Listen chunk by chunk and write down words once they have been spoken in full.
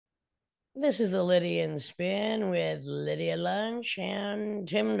This is the Lydian Spin with Lydia Lunch and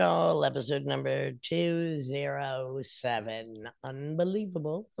Tim Dahl, episode number 207.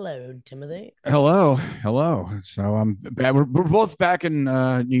 Unbelievable. Hello, Timothy. Hello. So I'm back. We're both back in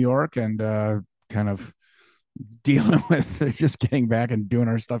New York and kind of dealing with just getting back and doing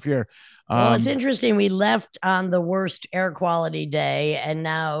our stuff here. Well, it's Um, interesting. We left on the worst air quality day, and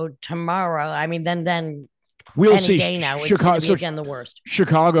now tomorrow, then we'll any see. day now, it's going Chicago. to be again the worst.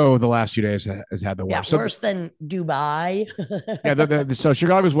 Chicago, the last few days has had the Yeah, worst. worse than Dubai. Yeah, so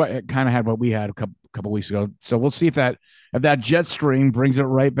Chicago's what kind of had what we had a couple weeks ago. So we'll see if that jet stream brings it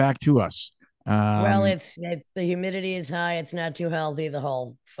right back to us. Well, Um, it's the humidity is high. It's not too healthy. The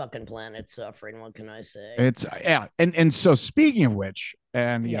whole fucking planet's suffering. What can I say? it's yeah, and so speaking of which,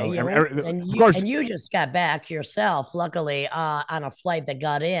 and Yeah, and of you course. and you just got back yourself, luckily, on a flight that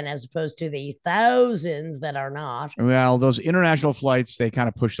got in, as opposed to the thousands that are not. Well, those international flights, they kind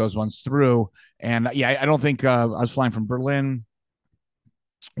of push those ones through. And yeah, I don't think I was flying from Berlin.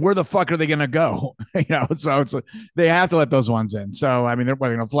 Where the fuck are they going to go? So they have to let those ones in. So, I mean, they're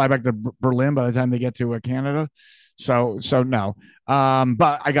going to fly back to Berlin by the time they get to Canada. So no.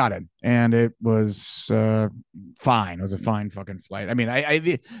 But I got it and it was fine. It was a fine fucking flight. I mean,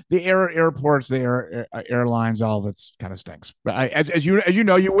 the airports, airlines, all of it's kind of stinks. But as you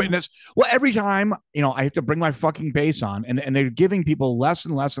know, you witness, well, every time, I have to bring my fucking base on and they're giving people less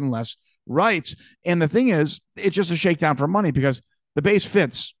and less and less rights. And the thing is, it's just a shakedown for money because the base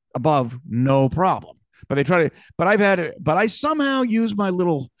fits above no problem. But they try to, but I somehow use my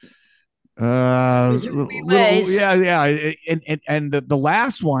little User-free little, ways. yeah. And the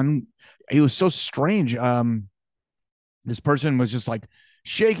last one, it was so strange. This person was just like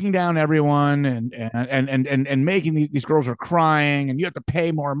shaking down everyone and making these girls are crying and you have to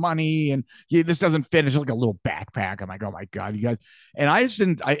pay more money and this doesn't fit. It's like a little backpack. I'm like, oh my God, you guys. And I just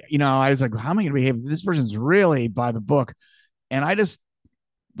didn't, I was like, how am I going to behave? This person's really by the book. And I just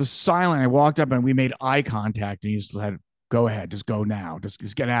was silent. I walked up and we made eye contact and he just said, go ahead, just go now. Just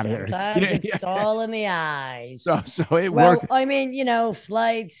get out of here. Sometimes Yeah. it's all in the eyes. So it worked. Well, I mean,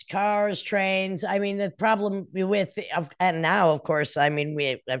 flights, cars, trains. I mean, the problem with, and now, of course, I mean,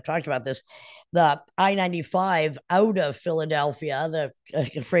 I've talked about this, the I-95 out of Philadelphia,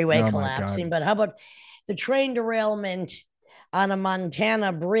 the freeway Oh my God. collapsing. But how about the train derailment on a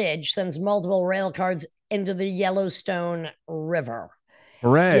Montana bridge sends multiple rail cars into the Yellowstone River?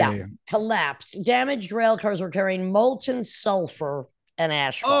 Yeah, Hooray. collapsed. Damaged rail cars were carrying molten sulfur and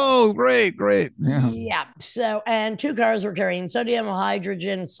asphalt. Oh, great. Yeah. Yeah. So, and two cars were carrying sodium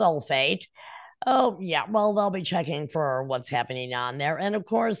hydrogen sulfate. Oh, yeah. Well, they'll be checking for what's happening on there. And of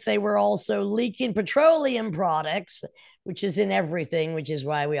course, they were also leaking petroleum products, which is in everything, which is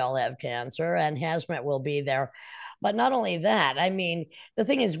why we all have cancer, and hazmat will be there. But not only that, I mean, the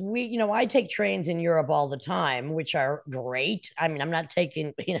thing is, I take trains in Europe all the time, which are great. I mean, I'm not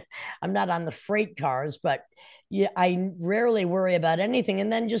taking, I'm not on the freight cars, but yeah, I rarely worry about anything.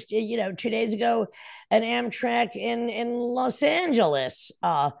 And then just 2 days ago, an Amtrak in Los Angeles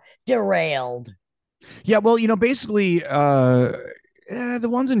derailed. Yeah. Well, basically, the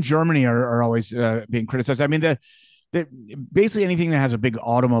ones in Germany are always being criticized. I mean, the basically anything that has a big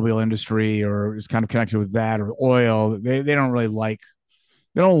automobile industry or is kind of connected with that or oil, they don't really like.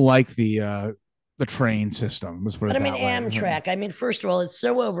 They don't like the train system. Let's put But it I mean, that way. Amtrak, I mean, first of all, it's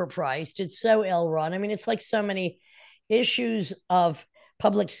so overpriced. It's so ill run. I mean, it's like so many issues of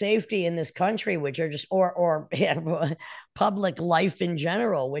public safety in this country, which are just, or yeah, public life in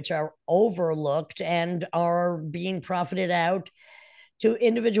general, which are overlooked and are being profited out to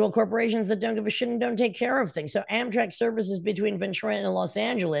individual corporations that don't give a shit and don't take care of things. So Amtrak services between Ventura and Los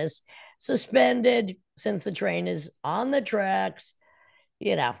Angeles suspended since the train is on the tracks.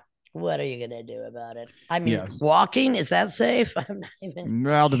 You know, what are you going to do about it? I mean, Yes. walking, is that safe? I'm not even.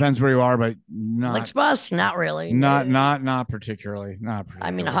 Well, depends where you are, but not Flixbus? Not really. not not not particularly. Not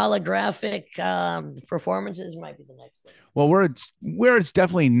I mean, particularly. holographic performances might be the next thing. Well, where it's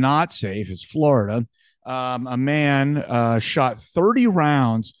definitely not safe is Florida. A man shot 30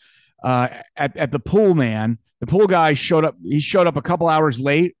 rounds at the pool man. The pool guy showed up. He showed up a couple hours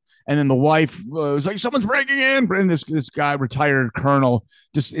late, and then the wife was like, "Someone's breaking in!" And this guy, retired colonel,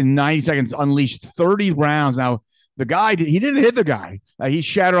 just in 90 seconds unleashed 30 rounds. Now the guy he didn't hit the guy. He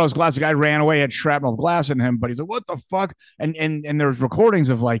shattered his glass. The guy ran away, had shrapnel of glass in him. But he's like, "What the fuck?" And there's recordings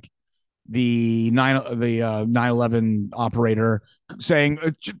of like the 9/11 operator saying,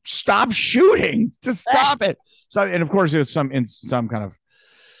 "Stop shooting, just stop it." So, and of course, it was some kind of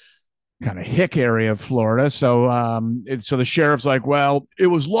kind of hick area of Florida. So so the sheriff's like, well, it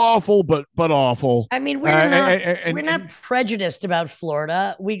was lawful, but awful. I mean, we're not prejudiced about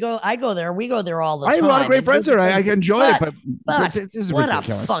Florida. I go there. We go there all the time. I have a lot of great friends there. I enjoy it, but this is what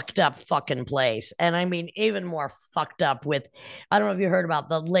ridiculous. A fucked up fucking place. And I mean, even more fucked up with, I don't know if you heard about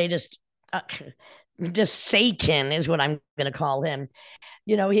the latest, just Satan is what I'm going to call him.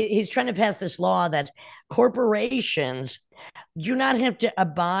 He's trying to pass this law that corporations do not have to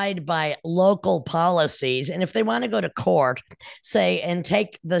abide by local policies. And if they want to go to court, say, and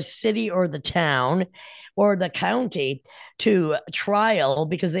take the city or the town or the county to trial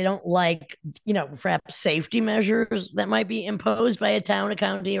because they don't like, perhaps safety measures that might be imposed by a town, a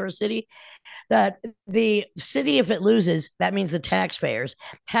county, or a city, that the city, if it loses, that means the taxpayers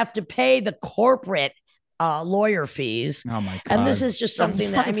have to pay the corporate lawyer fees. Oh my God. And this is just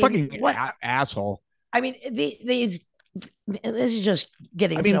something that, I mean, fucking asshole. I mean, this is just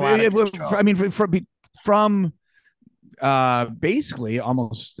getting so out of control. I mean, from basically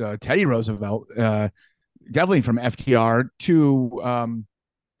almost Teddy Roosevelt, definitely from FDR to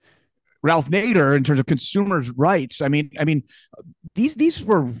Ralph Nader in terms of consumers' rights. I mean, these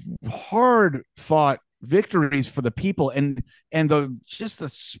were hard fought victories for the people, and the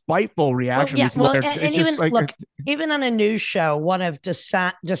spiteful reaction. And even look, even on a news show, one of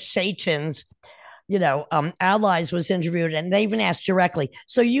Satan's allies was interviewed, and they even asked directly,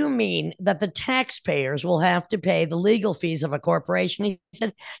 so you mean that the taxpayers will have to pay the legal fees of a corporation? He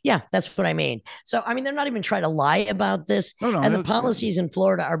said, yeah, that's what I mean. So, I mean, they're not even trying to lie about this. And the policies in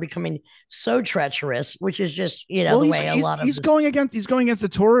Florida are becoming so treacherous, which is just, the way a lot of he's going against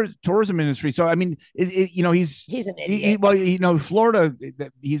the tourism industry. So, I mean, he's an idiot. Florida,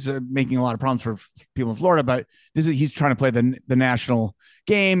 he's making a lot of problems for people in Florida, but he's trying to play the national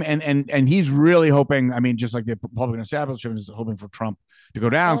game, and he's really hoping, I mean, just like the Republican establishment is hoping for Trump to go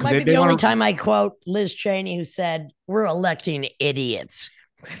down. Well, the only time I quote Liz Cheney, who said, we're electing idiots.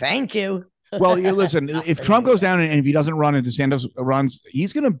 Thank you. Well, listen, if Trump goes down and if he doesn't run and DeSantis runs, I think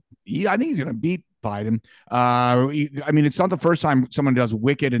he's going to beat Biden. I mean, it's not the first time someone runs on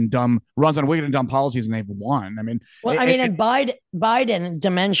wicked and dumb policies and they've won. I mean, and Biden,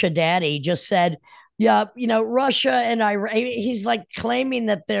 Dementia Daddy, just said, yeah, Russia and Iran. He's like claiming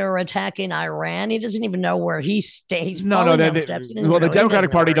that they're attacking Iran. He doesn't even know where he stays. The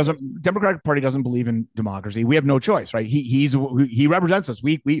Democratic Party doesn't believe in democracy. We have no choice, right? He represents us.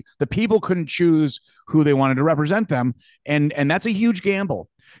 We the people couldn't choose who they wanted to represent them, and that's a huge gamble.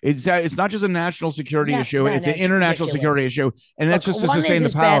 It's not just a national security issue; it's an international security issue, and that's just to sustain the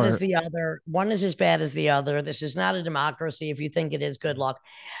power. One is as bad as the other. One is as bad as the other. This is not a democracy. If you think it is, good luck.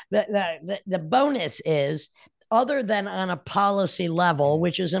 The bonus is, other than on a policy level,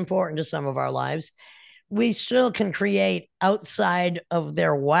 which is important to some of our lives, we still can create outside of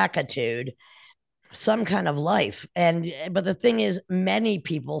their wackitude some kind of life. But the thing is, many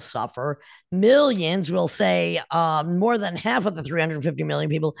people suffer. Millions, will say, more than half of the 350 million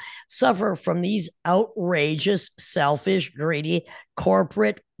people suffer from these outrageous, selfish, greedy,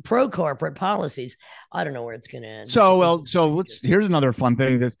 pro-corporate policies. I don't know where it's going to end. So here's another fun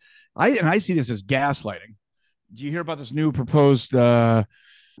thing. I see this as gaslighting. Do you hear about this new proposed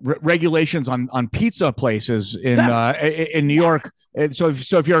regulations on pizza places in New York? So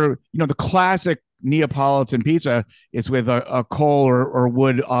if you're, the classic Neapolitan pizza is with a coal or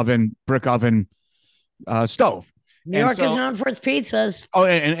wood oven, brick oven, stove. New York is known for its pizzas. Oh,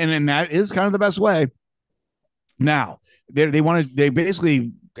 and that is kind of the best way. Now they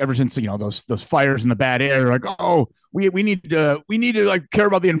basically, ever since those fires and the bad air, like, oh, we need to like care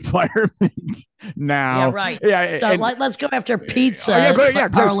about the environment now. Yeah, right. Yeah, so let's go after pizza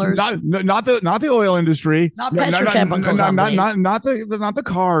parlors. Not the oil industry. Not petrochemical companies. Not the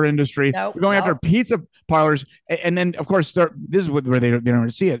car industry. We're going after pizza parlors, and then of course this is where they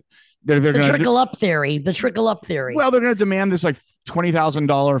don't see it. The trickle up theory. Well, they're going to demand this like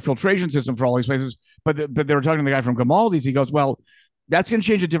 $20,000 filtration system for all these places, but they were talking to the guy from Grimaldi's. He goes, well, that's going to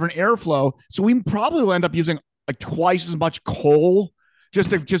change a different airflow, so we probably will end up using like twice as much coal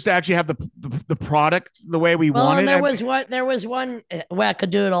just to actually have the product the way we want it. There was one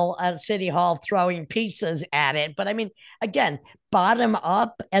wackadoodle at City Hall throwing pizzas at it, but I mean, again, bottom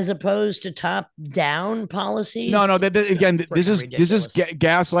up as opposed to top down policies. No. This is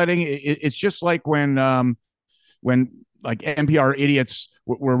gaslighting. It's just like when like NPR idiots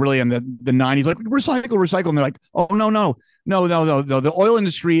were really in the 90s, like recycle, and they're like, oh no. The oil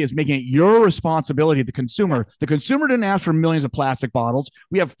industry is making it your responsibility, the consumer. The consumer didn't ask for millions of plastic bottles.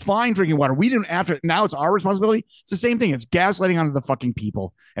 We have fine drinking water. We didn't ask for it. Now it's our responsibility. It's the same thing. It's gaslighting onto the fucking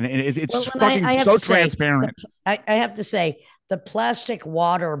people, and it's so transparent. I have to say, the plastic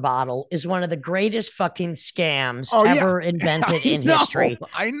water bottle is one of the greatest fucking scams Oh, yeah. ever invented in history.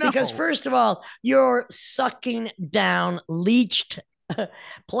 I know. Because, first of all, you're sucking down leached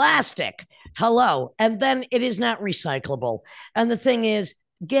plastic. Hello. And then it is not recyclable. And the thing is,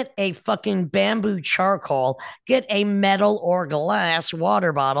 get a fucking bamboo charcoal, get a metal or glass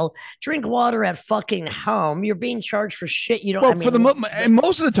water bottle, drink water at fucking home. You're being charged for shit you don't. Well, and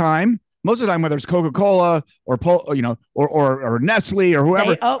most of the time, whether it's Coca-Cola or or Nestle or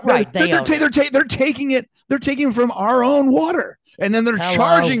whoever, they're taking it from our own water, and then they're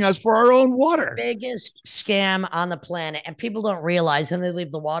charging us for our own water. Biggest scam on the planet, and people don't realize. And they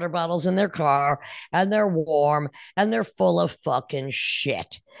leave the water bottles in their car, and they're warm, and they're full of fucking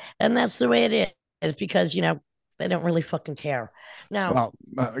shit. And that's the way it is. It's because they don't really fucking care. Now,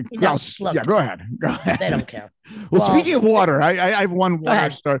 look, yeah, go ahead. They don't care. Well, speaking of water, I have one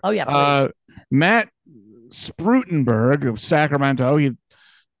water story. Oh yeah, Matt Sprutenberg of Sacramento. He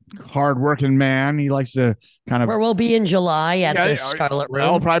hardworking man. He likes to kind of. Where we'll be in July at the Scarlet Room.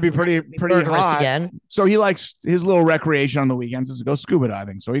 It'll probably be pretty hot again. So he likes his little recreation on the weekends is to go scuba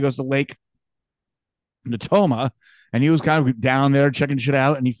diving. So he goes to Lake Natoma, and he was kind of down there checking shit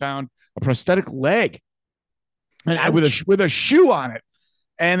out, and he found a prosthetic leg. And with a shoe on it.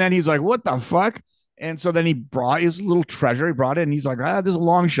 And then he's like, what the fuck? And so then he brought his little treasure. He brought it, and he's like, this is a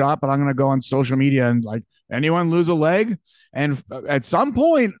long shot, but I'm going to go on social media and like, anyone lose a leg? And at some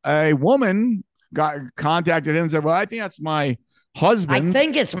point, a woman got contacted him and said, well, I think that's my husband. I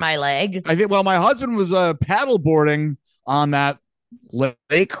think it's my leg. My husband was paddle boarding on that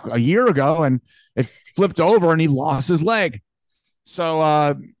lake a year ago, and it flipped over and he lost his leg.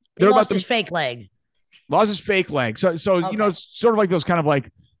 So he lost his fake leg. Lost his fake leg. So okay. It's sort of like those kind of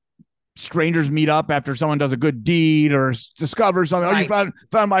like strangers meet up after someone does a good deed or discovers something. Right. Oh, you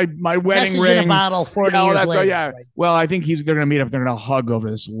found my wedding ring in a bottle 40 years later. Yeah. Right. Well, I think they're going to meet up. They're going to hug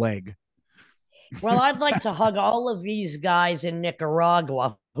over this leg. Well, I'd like to hug all of these guys in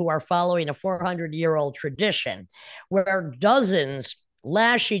Nicaragua who are following a 400-year-old tradition where dozens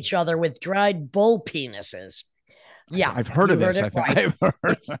lash each other with dried bull penises. Yeah, I've heard of this.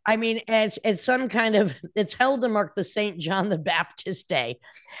 I mean, it's some kind of, it's held to mark the St. John the Baptist Day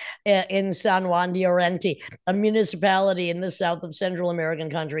in San Juan de Oriente, a municipality in the south of Central American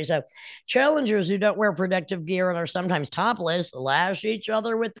country. So challengers who don't wear protective gear and are sometimes topless lash each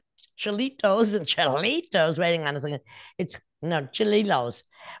other with chilitos. Waiting on a second. Chilitos,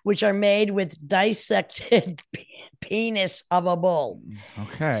 which are made with dissected penis of a bull.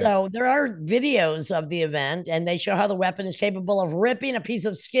 Okay. So there are videos of the event, and they show how the weapon is capable of ripping a piece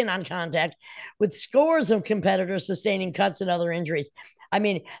of skin on contact, with scores of competitors sustaining cuts and other injuries. I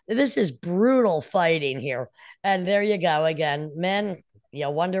mean, this is brutal fighting here. And there you go again. Men, you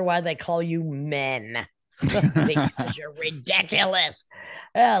wonder why they call you men. Because you're ridiculous.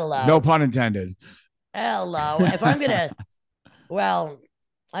 Hello. No pun intended. Hello. If I'm going to, well,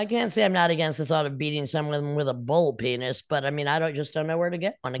 I can't say I'm not against the thought of beating someone with a bull penis, but I mean, I don't know where to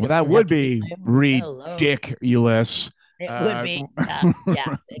get one. Well, that would be ridiculous. It would be.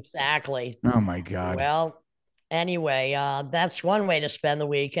 Yeah, exactly. Oh my God. Well, anyway, that's one way to spend the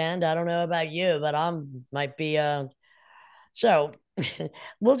weekend. I don't know about you, but might be, so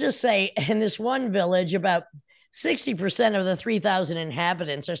we'll just say in this one village, about 60% of the 3,000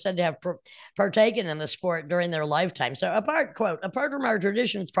 inhabitants are said to have partaken in the sport during their lifetime. So apart from our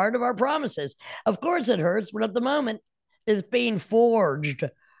traditions, part of our promises. Of course it hurts, but at the moment is being forged.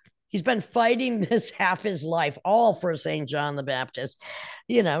 He's been fighting this half his life, all for St. John the Baptist.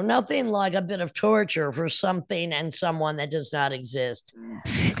 Nothing like a bit of torture for something and someone that does not exist.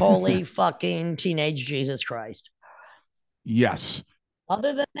 Holy fucking teenage Jesus Christ. Yes.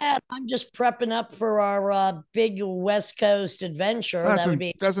 Other than that, I'm just prepping up for our big West Coast adventure.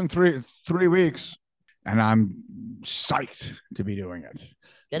 That's in 3 weeks, and I'm psyched to be doing it.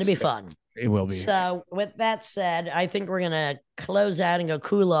 Gonna be fun. It will be. So, with that said, I think we're gonna close out and go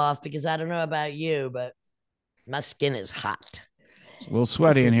cool off, because I don't know about you, but my skin is hot. It's a little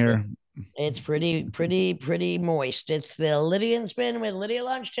sweaty in here. It's pretty moist. It's the Lydian Spin with Lydia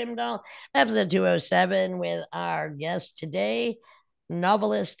Lunch Timdahl, episode 207, with our guest today,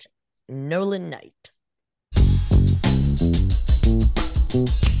 novelist Nolan Knight.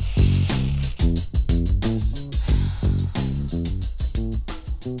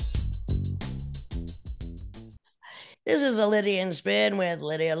 This is the Lydian Spin with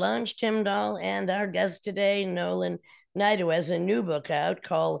Lydia Lunch Timdahl, and our guest today, Nolan Knight, who has a new book out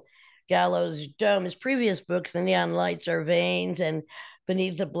called Gallows Dome. His previous books, The Neon Lights Are Veins and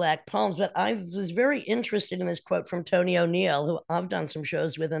beneath the black palms. But I was very interested in this quote from Tony O'Neill, who I've done some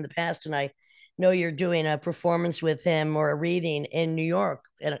shows with in the past, and I know you're doing a performance with him or a reading in New York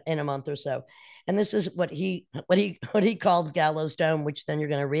in a month or so. And this is what he called Gallows Dome, which then you're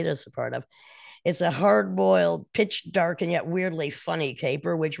going to read us a part of. It's a hard boiled, pitch dark, and yet weirdly funny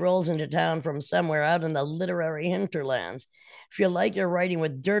caper which rolls into town from somewhere out in the literary hinterlands. If you like your writing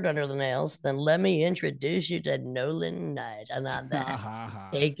with dirt under the nails, then let me introduce you to Nolan Knight. And on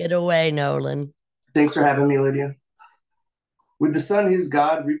that, take it away, Nolan. Thanks for having me, Lydia. With the sun his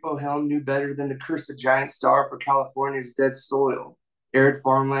god, Repo Helm knew better than to curse a giant star for California's dead soil. Arid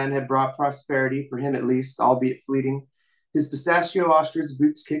farmland had brought prosperity, for him at least, albeit fleeting. His pistachio ostrich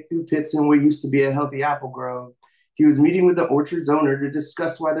boots kicked through pits in what used to be a healthy apple grove. He was meeting with the orchard's owner to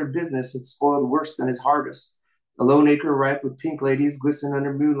discuss why their business had spoiled worse than his harvest. A lone acre ripe with pink ladies glistened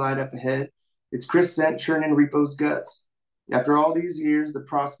under moonlight up ahead, its crisp scent churning Repo's guts. After all these years, the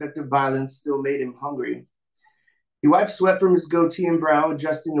prospect of violence still made him hungry. He wiped sweat from his goatee and brow,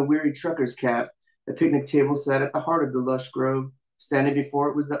 adjusting the weary trucker's cap. A picnic table sat at the heart of the lush grove. Standing before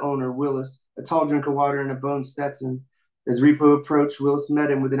it was the owner, Willis, a tall drink of water and a bone Stetson. As Repo approached, Willis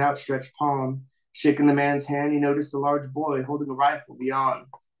met him with an outstretched palm. Shaking the man's hand, he noticed a large boy holding a rifle beyond.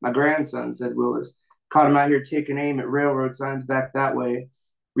 My grandson, said Willis. Caught him out here taking aim at railroad signs back that way.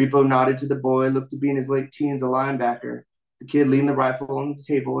 Repo nodded to the boy, looked to be in his late teens, a linebacker. The kid leaned the rifle on the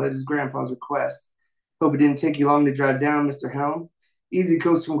table at his grandpa's request. Hope it didn't take you long to drive down, Mr. Helm. Easy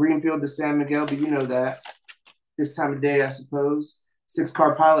coast from Greenfield to San Miguel, but you know that. This time of day, I suppose.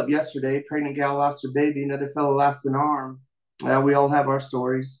 6-car pileup yesterday. Pregnant gal lost her baby. Another fellow lost an arm. We all have our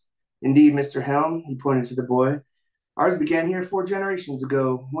stories. Indeed, Mr. Helm, he pointed to the boy. Ours began here 4 generations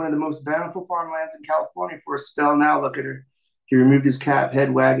ago. One of the most bountiful farmlands in California for a spell. Now look at her. He removed his cap,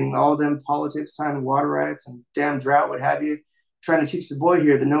 head wagging. All them politics, signing water rights, and damn drought, what have you. Trying to teach the boy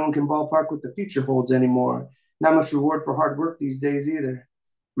here that no one can ballpark what the future holds anymore. Not much reward for hard work these days either.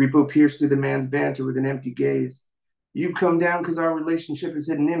 Repo pierced through the man's banter with an empty gaze. You've come down because our relationship has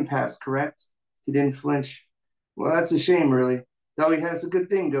hit an impasse, correct? He didn't flinch. Well, that's a shame, really. Though he has a good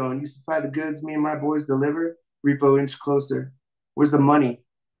thing going. You supply the goods me and my boys deliver. Repo inched closer. Where's the money?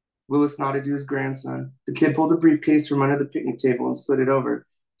 Willis nodded to his grandson. The kid pulled a briefcase from under the picnic table and slid it over.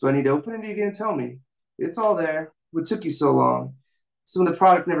 Do I need to open it, or are you going to tell me? It's all there. What took you so long? Some of the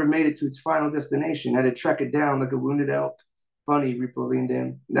product never made it to its final destination. Had to track it down like a wounded elk. Funny, Repo leaned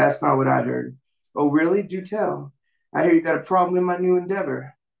in. That's not what I heard. Oh, really? Do tell. I hear you got a problem in my new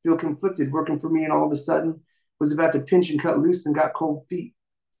endeavor. Feel conflicted working for me and all of a sudden was about to pinch and cut loose and got cold feet.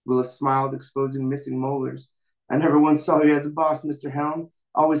 Willis smiled, exposing missing molars. I never once saw you as a boss, Mr. Helm.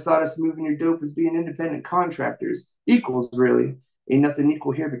 Always thought us moving your dope as being independent contractors. Equals, really. Ain't nothing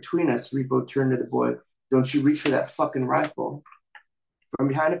equal here between us, Repo turned to the boy. Don't you reach for that fucking rifle. From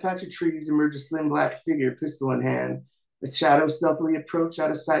behind a patch of trees emerged a slim black figure, pistol in hand. A shadow stealthily approached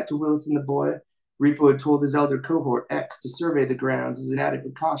out of sight to Willis and the boy. Repo had told his elder cohort, X, to survey the grounds as an added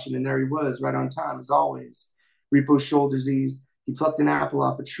precaution, and there he was, right on time, as always. Repo's shoulders eased. He plucked an apple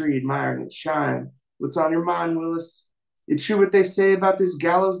off a tree, admiring its shine. What's on your mind, Willis? It's true what they say about this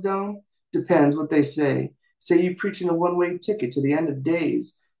Gallows Dome? Depends what they say. Say you preaching a one-way ticket to the end of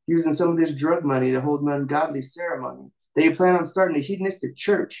days, using some of this drug money to hold an ungodly ceremony. That you plan on starting a hedonistic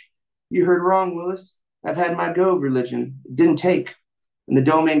church. You heard wrong, Willis. I've had my go of religion. It didn't take. And the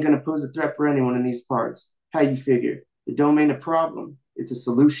dome ain't going to pose a threat for anyone in these parts. How you figure? The dome ain't a problem. It's a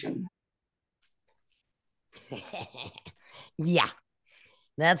solution. Yeah,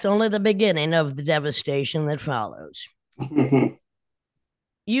 that's only the beginning of the devastation that follows.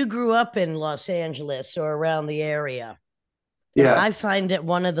 You grew up in Los Angeles or around the area. Yeah. I find it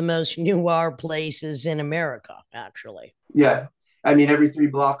one of the most noir places in America, actually. Yeah. I mean, every 3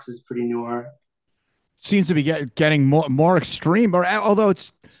 blocks is pretty noir. Seems to be getting more extreme, or although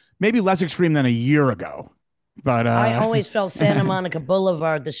it's maybe less extreme than a year ago. But I always felt Santa Monica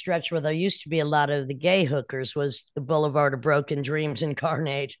Boulevard, the stretch where there used to be a lot of the gay hookers, was the boulevard of broken dreams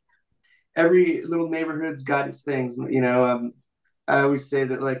incarnate. Every little neighborhood's got its things, you know. I always say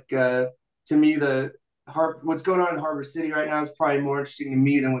that, like, to me, what's going on in Harbor City right now is probably more interesting to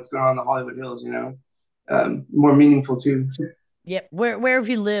me than what's going on in the Hollywood Hills, you know. More meaningful, too. Yep. Where have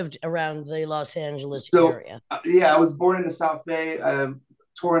you lived around the Los Angeles area? Yeah, I was born in the South Bay,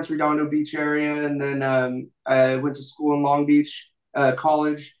 Torrance Redondo Beach area, and then I went to school in Long Beach,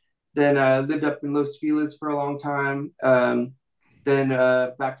 college. Then lived up in Los Feliz for a long time. Then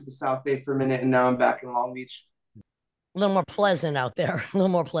back to the South Bay for a minute, and now I'm back in Long Beach. A little more pleasant out there. A little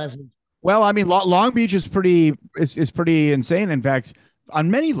more pleasant. Well, I mean, Long Beach is pretty insane. In fact,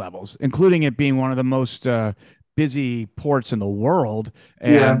 on many levels, including it being one of the most busy ports in the world,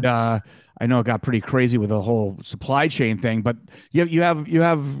 Yeah. and I know it got pretty crazy with the whole supply chain thing. But you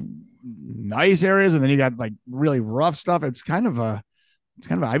have nice areas, and then you got like really rough stuff. I've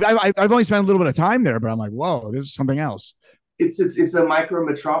only spent a little bit of time there, but I'm like, whoa, this is something else. It's a micro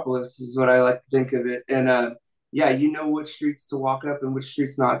metropolis is what I like to think of it. And yeah, you know which streets to walk up and which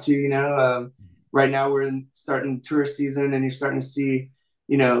streets not to. Right now we're in starting tourist season, and you're starting to see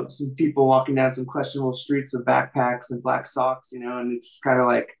some people walking down some questionable streets with backpacks and black socks. And it's kind of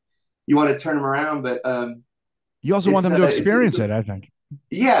like you want to turn them around, but You also want them to experience it, I think.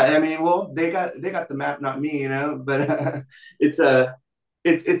 yeah. I mean, well, they got the map, not me. But it's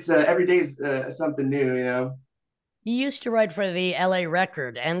every day's something new. You used to write for the LA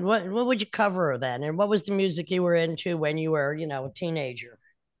Record, and what would you cover then? And what was the music you were into when you were, a teenager?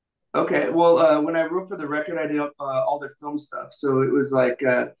 Okay, well, when I wrote for the record, I did all their film stuff. So it was like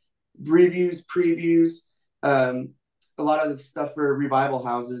reviews, previews, um, a lot of the stuff for revival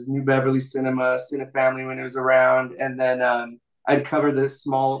houses, New Beverly Cinema, Cine Family when it was around, and then I'd cover the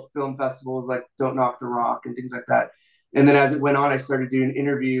small film festivals like Don't Knock the Rock and things like that. And then as it went on, I started doing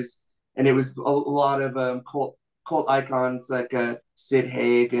interviews, and it was a lot of cult icons like Sid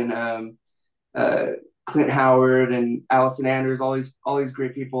Haig and uh, Clint Howard and Allison Anders, all these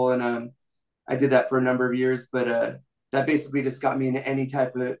great people, and I did that for a number of years. But that basically just got me into any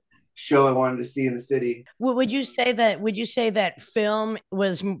type of show I wanted to see in the city. Would you say that film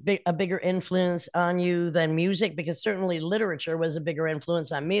was a bigger influence on you than music? Because certainly literature was a bigger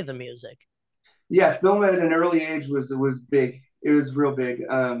influence on me than music. Yeah, film at an early age was big. It was real big.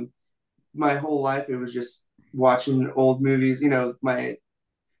 My whole life it was just watching old movies. My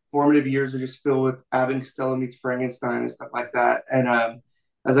formative years are just filled with Abbott and Costello meets Frankenstein and stuff like that. And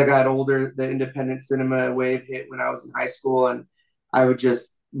as I got older, the independent cinema wave hit when I was in high school, and I would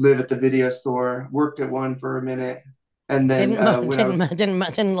just live at the video store. Worked at one for a minute, and then when I was Didn't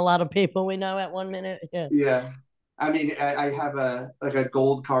a lot of people we know at 1 minute? Yeah. yeah, I mean I have a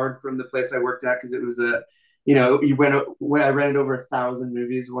gold card from the place I worked at because it was you went when I rented over 1,000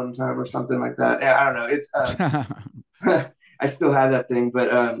 movies one time or something like that. I don't know. It's I still have that thing,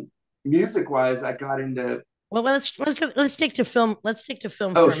 but music wise, I got into. Well, let's stick to film. Let's stick to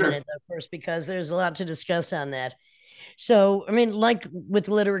film Oh, for a sure. minute though, first, because there's a lot to discuss on that. So, I mean, like with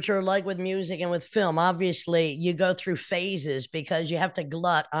literature, like with music and with film, obviously you go through phases because you have to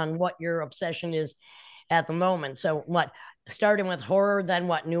glut on what your obsession is at the moment. So, what starting with horror, then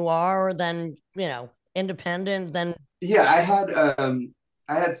what noir, then independent, then Yeah,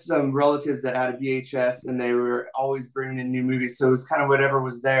 I had some relatives that had a VHS, and they were always bringing in new movies. So it was kind of whatever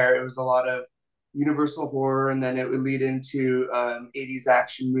was there. It was a lot of Universal horror, and then it would lead into 80s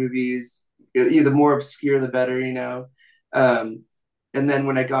action movies. The more obscure, the better. Um, and then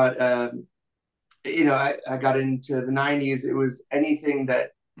when I got I got into the 90s, it was anything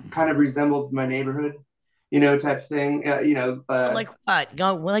that kind of resembled my neighborhood, type thing. like what?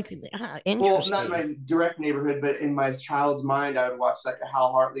 Go like Well, not in interesting. my direct neighborhood, but in my child's mind, I would watch like a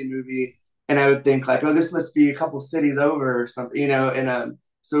Hal Hartley movie, and I would think like, oh, this must be a couple cities over or something. And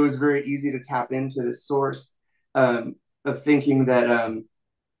so it was very easy to tap into the source of thinking that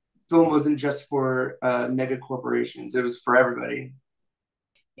film wasn't just for mega corporations; it was for everybody.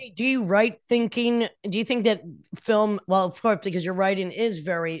 Do you write thinking? Do you think that film? Well, of course, because your writing is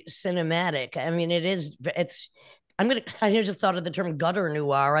very cinematic. I mean, it is. It's. I just thought of the term gutter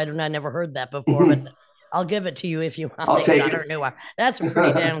noir. I don't. I never heard that before, but I'll give it to you if you want I'll it. take Gutter it. noir. That's a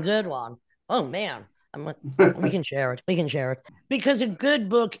pretty damn good one. Oh man, we can share it. We can share it because a good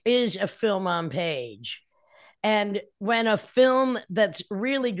book is a film on page. And when a film that's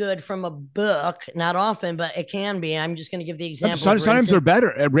really good from a book, not often, but it can be. I'm just going to give the example. For Sometimes they're instance,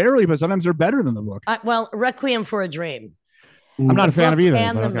 better, rarely, but sometimes they're better than the book. well, Requiem for a Dream, I'm not the a fan of book either,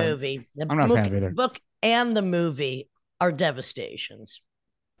 and but the okay. movie, the I'm not a fan book, of either. book and the movie are devastations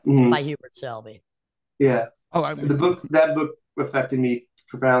by Mhm. Hubert Selby. Yeah, Oh, that book affected me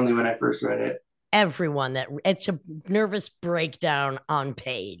profoundly when I first read it. Everyone that it's a nervous breakdown on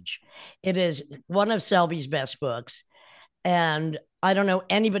page. It is one of Selby's best books. And I don't know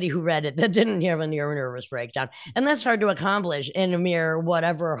anybody who read it that didn't have a near nervous breakdown. And that's hard to accomplish in a mere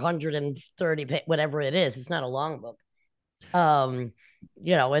whatever 130 whatever it is. It's not a long book. Um,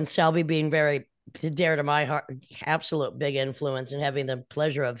 and Selby being very dear to my heart, absolute big influence and having the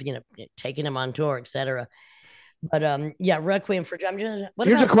pleasure of, taking him on tour, etc. But yeah, Requiem for I'm just what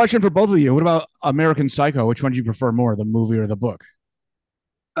here's a about question for both of you. What about American Psycho? Which one do you prefer more, the movie or the book?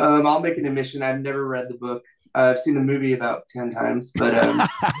 I'll make an admission. I've never read the book. I've seen the movie about 10 times, but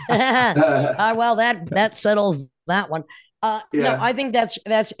well, that settles that one. No, Yeah. I think that's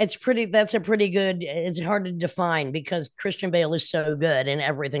a pretty good. It's hard to define because Christian Bale is so good in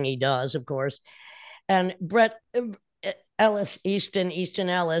everything he does, of course. And Brett Easton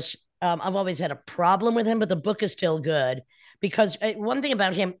Ellis, I've always had a problem with him, but the book is still good because one thing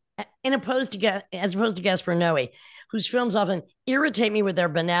about him, as opposed to Gaspar Noé, whose films often irritate me with their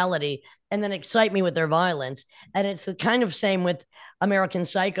banality and then excite me with their violence, and it's the kind of same with American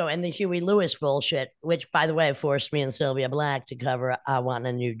Psycho and the Huey Lewis bullshit, which, by the way, forced me and Sylvia Black to cover "I Want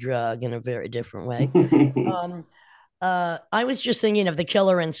a New Drug" in a very different way. Um, I was just thinking of The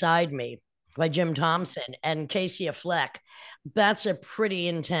Killer Inside Me by Jim Thompson and Casey Affleck. That's a pretty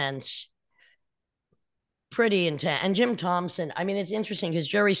intense. And Jim Thompson, I mean, it's interesting because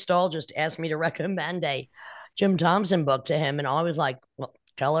Jerry Stahl just asked me to recommend a Jim Thompson book to him, and I was like, well,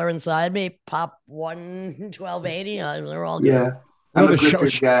 Killer Inside Me, Pop 11280. They're all good. Yeah. I'm a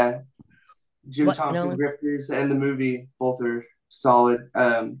Grifters guy. Jim What, Thompson Nolan? Grifters and the movie both are solid.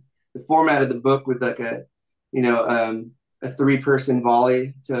 The format of the book with like a 3-person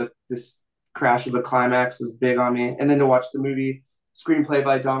volley to this crash of a climax was big on me. And then to watch the movie screenplay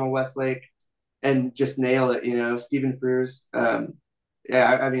by Donald Westlake and just nail it, Stephen Frears.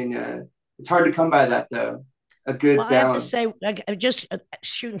 Yeah, I mean, it's hard to come by that though. A good Well, I have to balance. say, like, just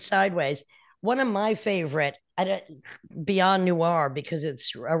shooting sideways, one of my favorite, beyond noir because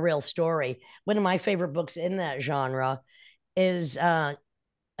it's a real story. One of my favorite books in that genre is James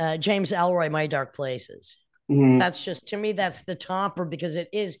Ellroy, My Dark Places. Mhm. That's just, to me, that's the topper because it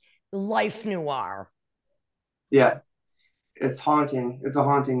is life noir. Yeah, it's haunting. It's a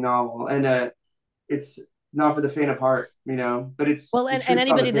haunting novel, and it's not for the faint of heart, but Well, it and shoots on the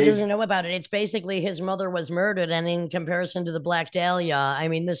anybody that page. doesn't know about it, it's basically his mother was murdered, and in comparison to the Black Dahlia, I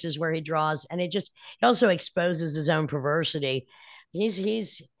mean, this is where he draws, and it also exposes his own perversity.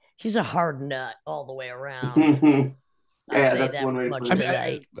 He's a hard nut all the way around. I'll Yeah, say that's that one way to much put it.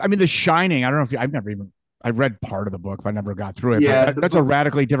 tonight. I mean, The Shining. I don't know if I've never even I read part of the book, but I never got through it. But Yeah, the that's a book's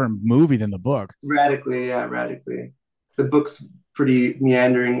radically different movie than the book. radically, yeah, radically. The book's pretty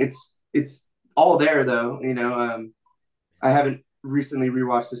meandering. It's all there though, I haven't recently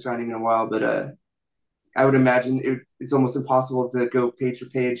rewatched The Shining in a while, but I would imagine it's almost impossible to go page for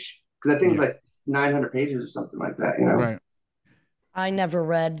page because I think it's Yeah, like 900 pages or something like that. right. I never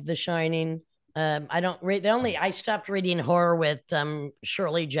read The Shining. I don't read the only I stopped reading horror with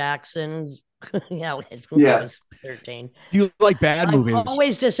Shirley Jackson. When I Yeah, was 13. Do you like bad I'm movies?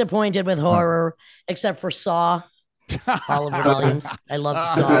 always disappointed with horror, except for Saw, all of the volumes. I love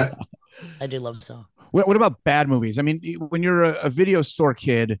Saw. I do love Saw. What about bad movies? I mean, when you're a video store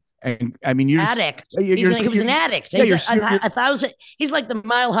kid, and I mean, Addict. He was an addict. yeah, He's you're a thousand. He's like the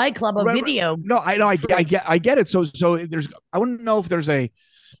Mile High Club of right. video. No, I know, freaks. I get it. So I wouldn't know if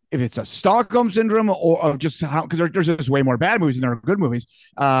it's a Stockholm syndrome or just how, because there's just way more bad movies than there are good movies,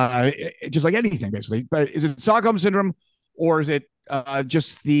 just like anything basically. But is it Stockholm syndrome, or is it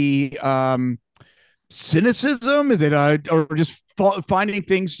just the cynicism? Is it or just finding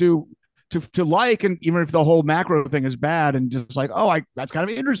things to like, and even if the whole macro thing is bad, and just like, oh, that's kind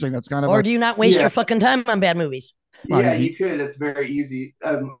of interesting. That's kind of Or do you not waste yeah, your fucking time on bad movies? yeah. You could. It's very easy.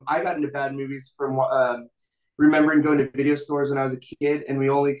 I got into bad movies from remembering going to video stores when I was a kid, and we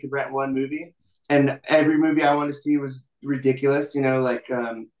only could rent one movie, and every movie I wanted to see was ridiculous. Like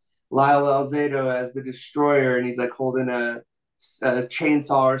Lyle Alzado as the Destroyer, and he's like holding a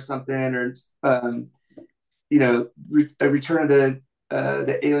chainsaw or something, or a Return of the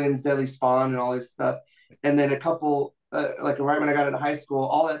Aliens, Deadly Spawn, and all this stuff. And then a couple, like right when I got into high school,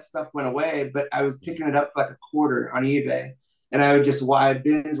 all that stuff went away. But I was picking it up for like a quarter on eBay, and I would just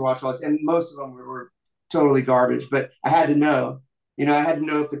binge watch all this, and most of them were totally garbage. But I had to know, I had to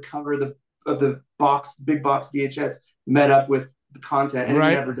know if the cover of the big box VHS met up with the content, and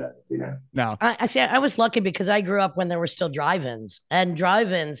right. It never does. No, I see. I was lucky because I grew up when there were still drive-ins, and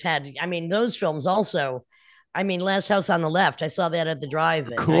drive-ins had. I mean, those films also. I mean, Last House on the Left. I saw that at the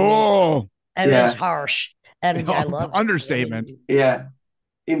drive-in. cool. I mean, it was harsh, and I love understatement. It. Yeah,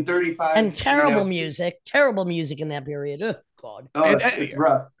 in 35, and terrible music in that period. Oh God. Oh, it's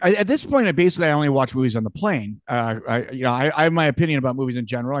rough. At this point, I only watch movies on the plane. I have my opinion about movies in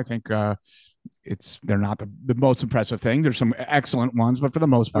general. I think they're not the most impressive thing. There's some excellent ones, but for the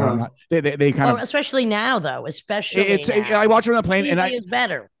most part, they kind of. Especially now, though. I watch it on the plane, TV and is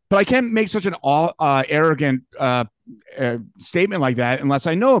better. But I can't make such an arrogant statement like that unless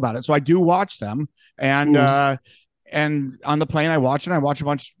I know about it. So I do watch them, and on the plane I watch a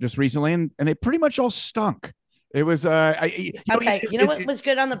bunch just recently, and they pretty much all stunk. It was what was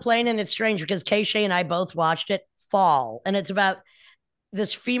good on the plane, and it's strange because Kay Shay and I both watched it. Fall, and it's about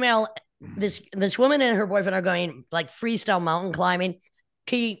this female this woman and her boyfriend are going like freestyle mountain climbing.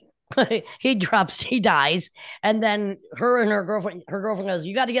 He he drops, he dies, and then her girlfriend goes,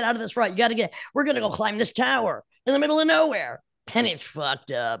 "You got to get out of this rut. We're gonna go climb this tower in the middle of nowhere." And it's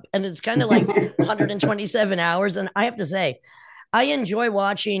fucked up, and it's kind of like 127 hours. And I have to say, I enjoy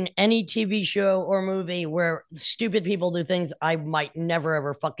watching any TV show or movie where stupid people do things I might never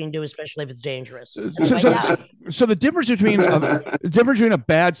ever fucking do, especially if it's dangerous. So the difference between a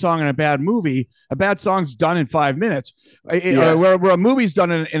bad song and a bad movie, a bad song's done in 5 minutes, where a movie's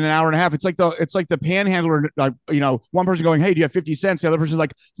done in an hour and a half. It's like the panhandler, one person going, "Hey, do you have 50 cents?" The other person's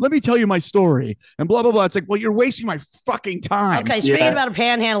like, "Let me tell you my story," and blah blah blah. It's like, well, you're wasting my fucking time. Okay, speaking about a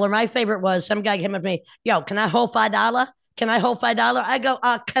panhandler, my favorite was some guy came up to me, "Yo, can I hold $5? Can I hold $5?" I go,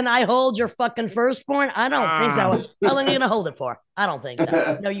 "Can I hold your fucking firstborn?" I don't think so. How long are you gonna hold it for? I don't think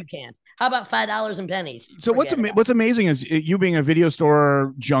so. No, you can't. How about $5 and pennies? So what's amazing is you being a video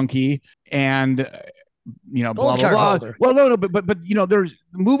store junkie and blah blah blah. Holder. Well, no, but there's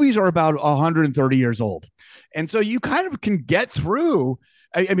movies are about 130 years old, and so you kind of can get through.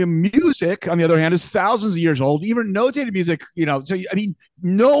 I mean, music, on the other hand, is thousands of years old. Even notated music, So I mean,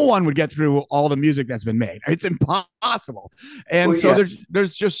 no one would get through all the music that's been made. It's impossible. And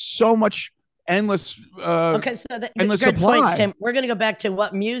there's just so much endless. Okay, so endless supply. Points, Tim. We're going to go back to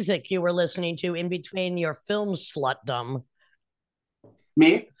what music you were listening to in between your film slutdom.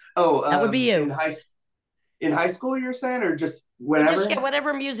 Me? Oh, that would be you. In high school, you're saying, or just whenever? Just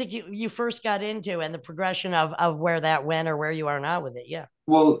whatever music you first got into and the progression of where that went or where you are now with it. Yeah.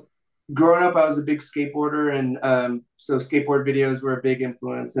 Well, growing up, I was a big skateboarder, and so skateboard videos were a big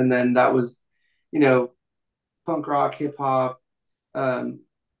influence. And then that was, punk rock, hip hop.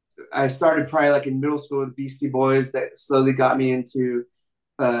 I started probably like in middle school with Beastie Boys. That slowly got me into,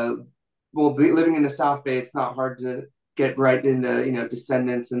 living in the South Bay. It's not hard to get right into,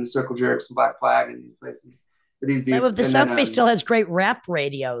 Descendants and Circle Jerks and Black Flag and these places. These dudes. The South Bay still has great rap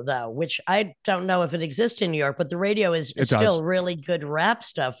radio, though, which I don't know if it exists in New York, but the radio is still really good rap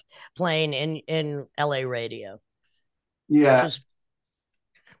stuff playing in LA radio. Yeah.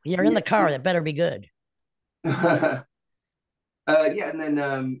 You're in the car. That better be good. And then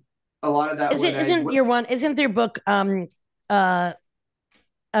a lot of that. Isn't their book about a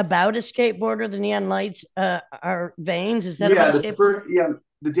skateboarder? The Neon Lights are veins. Is that about a skateboarder?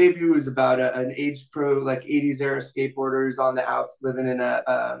 The debut was about an aged pro, like 80s era skateboarder who's on the outs, living in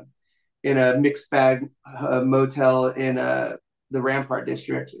a mixed bag motel in the Rampart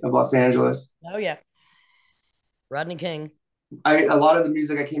district of Los Angeles. Oh yeah, Rodney King. A lot of the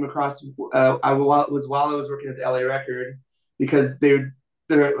music I came across while I was working at the LA Record, because they're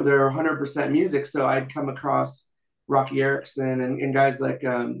 100% music. So I'd come across Rocky Erickson and guys like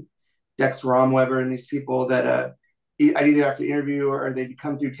Dex Romweber and these people that I'd either have to interview or they'd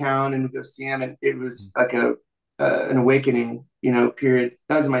come through town and we'd go see them. And it was like an awakening, period.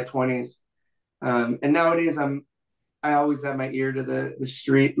 That was in my 20s. And nowadays I always have my ear to the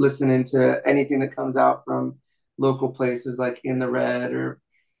street, listening to anything that comes out from local places like In the Red or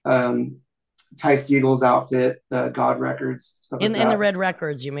Ty Siegel's outfit, God Records. In the Red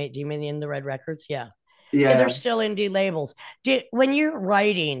Records, do you mean In the Red Records? Yeah. Yeah, they're still indie labels. When you're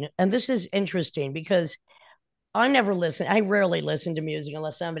writing, and this is interesting because I rarely listen to music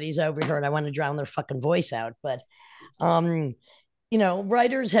unless somebody's over here and I want to drown their fucking voice out. But,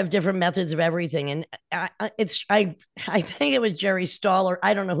 writers have different methods of everything. And I think it was Jerry Stahl,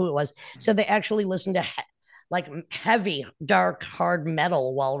 I don't know who it was, said they actually listen to heavy, dark, hard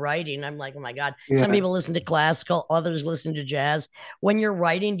metal while writing. I'm like, oh my God. Yeah. Some people listen to classical, others listen to jazz. When you're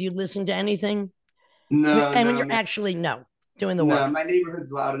writing, do you listen to anything? No. And when you're actually doing the work. No, my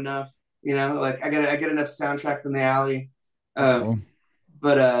neighborhood's loud enough. I get enough soundtrack from the alley. Cool.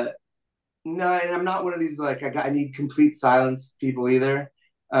 But no, and I'm not one of these I need complete silence people either.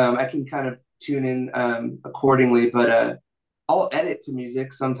 I can kind of tune in accordingly, but I'll edit to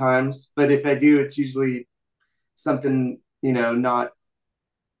music sometimes. But if I do, it's usually something not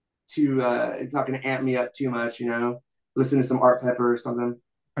too. It's not going to amp me up too much. Listen to some Art Pepper or something.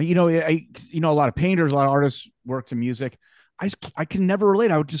 A lot of painters, a lot of artists work to music. I can never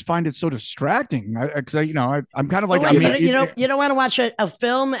relate. I would just find it so distracting. I'm kind of like, you don't want to watch a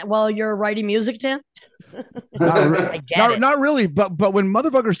film while you're writing music, Tim? Not really. But when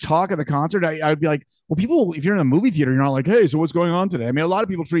motherfuckers talk at the concert, I'd be like, well, people, if you're in a movie theater, you're not like, hey, so what's going on today? I mean, a lot of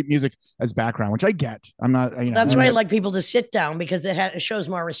people treat music as background, which I get. I'm not, That's why I like people to sit down because it shows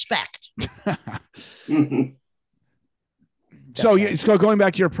more respect. So going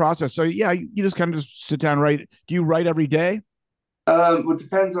back to your process. So yeah, you just kind of just sit down, write. Do you write every day? Well, it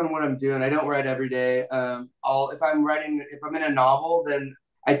depends on what I'm doing. I don't write every day. If I'm in a novel, then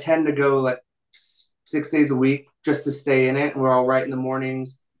I tend to go like 6 days a week just to stay in it. And we're all write in the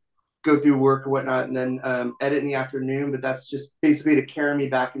mornings, go through work or whatnot, and then edit in the afternoon. But that's just basically to carry me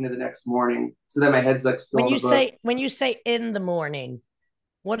back into the next morning so that my head's like still on the book. When you say in the morning,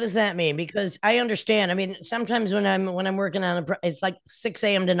 what does that mean? Because I understand. I mean, sometimes when I'm working on it's like 6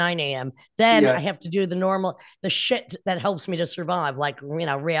 a.m. to 9 a.m. Then I have to do the shit that helps me to survive, like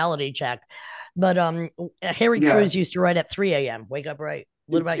reality check. But Harry Cruz used to write at 3 a.m. Wake up right.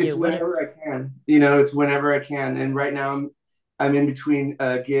 What about you? It's whenever I can. It's whenever I can. And right now I'm in between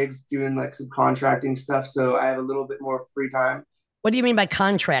gigs doing like subcontracting stuff, so I have a little bit more free time. What do you mean by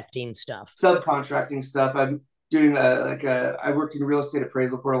contracting stuff? Subcontracting stuff. I'm doing I worked in real estate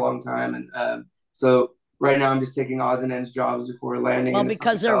appraisal for a long time, and so right now I'm just taking odds and ends jobs before landing. Well,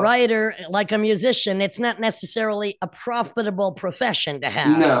 because a writer, like a musician, it's not necessarily a profitable profession to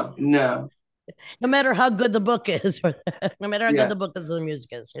have. No matter how good the book is, or no matter how good the book is, the music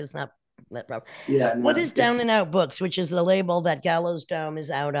is, it's not that rough. What is Down and Out Books, which is the label that Gallows Dome is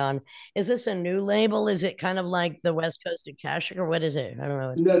out on? Is this a new label? Is it kind of like the West Coast Akashic, or what is it? I don't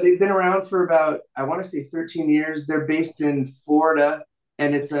know. No, they've been around for about, I want to say 13 years. They're based in Florida,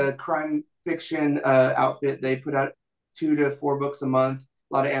 and it's a crime fiction outfit. They put out 2 to 4 books a month,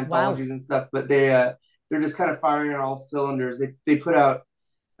 a lot of anthologies and stuff, but they're just kind of firing on all cylinders. They put out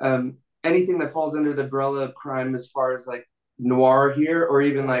anything that falls under the umbrella of crime, as far as like noir here, or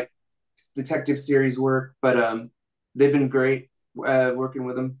even like detective series work, but they've been great working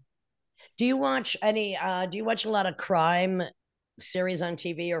with them. Do you watch a lot of crime series on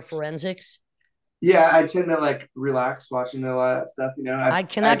TV or forensics? Yeah, I tend to like relax watching a lot of that stuff. I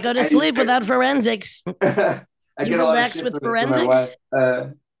cannot go to sleep without forensics. I get a lot of shit with forensics.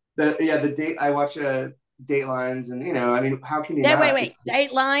 The date I watch Datelines, and I mean, how can you? Wait,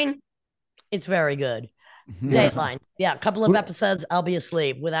 Dateline. It's very good. Dateline. Yeah, a couple of episodes, I'll be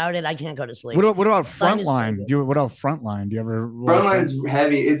asleep. Without it, I can't go to sleep. What about Frontline? What about Frontline? Do you ever? Frontline's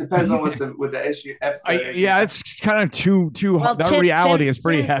heavy. It depends on what the episode is. Yeah, it's kind of too. Well, that reality is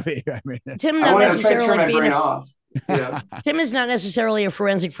pretty heavy. I mean, Tim not necessarily being off. Tim is not necessarily a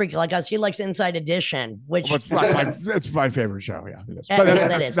forensic freak like us. He likes Inside Edition, which that's my favorite show. Yeah,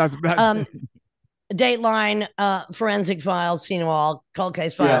 that is. Dateline, Forensic Files, seen them all. Cold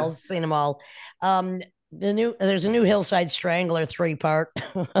Case Files, seen them all. There's a new Hillside Strangler 3-part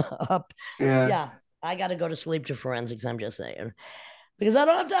up. Yeah, I got to go to sleep to forensics. I'm just saying, because I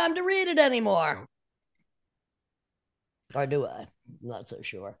don't have time to read it anymore. Or do I? I'm not so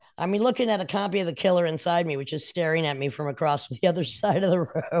sure. I mean, looking at a copy of The Killer Inside Me, which is staring at me from across the other side of the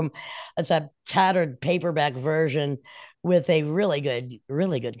room. It's a tattered paperback version with a really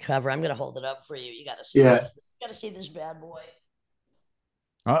good cover. I'm gonna hold it up for you. You gotta see this. You gotta see this bad boy.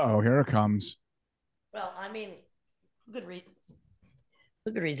 Here it comes. Well, I mean, who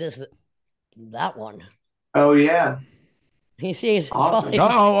could resist that one? Oh yeah. You see, he's awesome.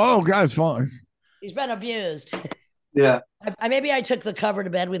 God, it's falling. He's been abused. Yeah. Maybe I took the cover to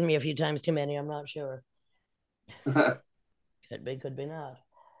bed with me a few times too many. I'm not sure. Could be not.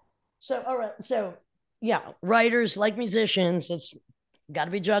 So, all right. So, yeah, writers like musicians, it's got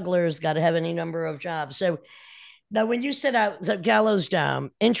to be jugglers, got to have any number of jobs. So now when you set out the Gallows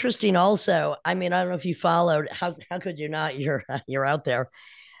Dome, interesting also, I mean, I don't know if you followed, how could you not? You're out there.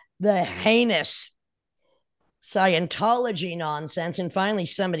 The heinous Scientology nonsense, and finally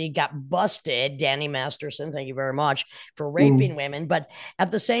somebody got busted, Danny Masterson, thank you very much, for raping women. But at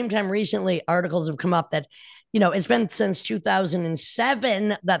the same time, recently articles have come up that it's been since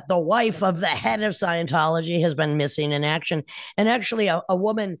 2007 that the wife of the head of Scientology has been missing in action, and actually a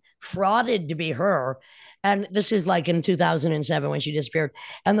woman frauded to be her. And this is like in 2007 when she disappeared.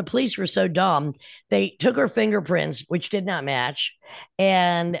 And the police were so dumb. They took her fingerprints, which did not match.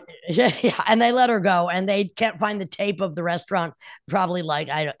 And they let her go. And they can't find the tape of the restaurant. Probably like,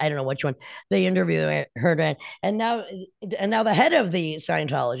 I don't know which one. They interviewed her. And now the head of the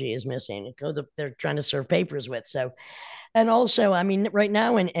Scientology is missing. They're trying to serve papers with. So, and also, I mean, right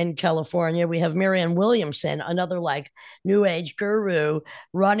now in California, we have Marianne Williamson, another like new age guru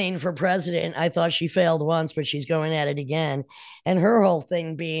running for president. I thought she failed once, but she's going at it again. And her whole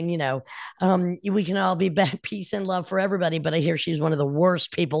thing being, we can all be back, peace and love for everybody. But I hear she's one of the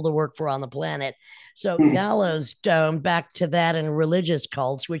worst people to work for on the planet. So Gallows Dome, back to that, and religious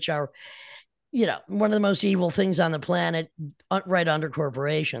cults, which are, one of the most evil things on the planet, right under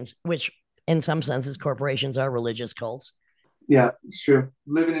corporations, which in some senses, corporations are religious cults. Yeah, it's true.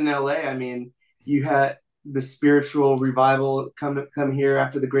 Living in LA, I mean, you had the spiritual revival come here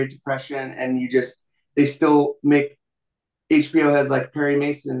after the Great Depression, and they still make, HBO has like Perry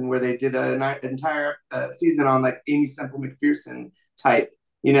Mason, where they did an entire season on like Amy Semple McPherson type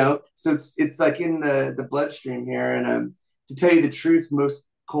So it's like in the bloodstream here. And to tell you the truth, most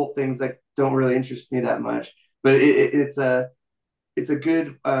cult things like don't really interest me that much. But it's a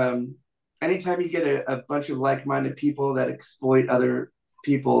good anytime you get a bunch of like-minded people that exploit other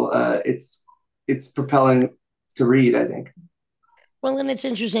people, it's propelling to read, I think. Well, and it's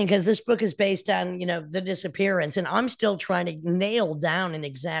interesting because this book is based on, the disappearance, and I'm still trying to nail down an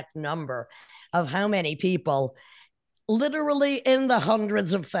exact number of how many people literally in the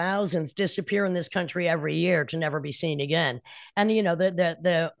hundreds of thousands disappear in this country every year to never be seen again. And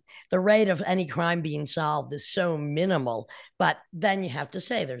the rate of any crime being solved is so minimal. But then you have to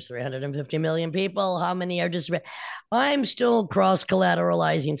say there's 350 million people. How many are disappearing? I'm still cross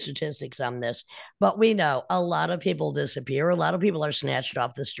collateralizing statistics on this, but we know a lot of people disappear. A lot of people are snatched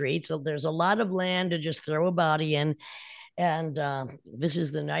off the streets. So there's a lot of land to just throw a body in. And this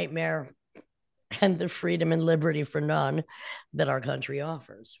is the nightmare and the freedom and liberty for none that our country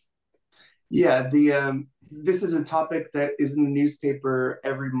offers. Yeah, the this is a topic that is in the newspaper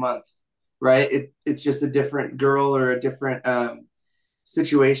every month, right? It's just a different girl or a different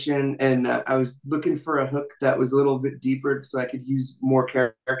situation, and I was looking for a hook that was a little bit deeper so I could use more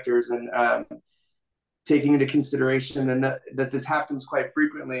characters, and taking into consideration and that this happens quite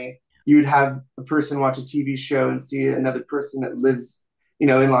frequently. You would have a person watch a TV show and see another person that lives, in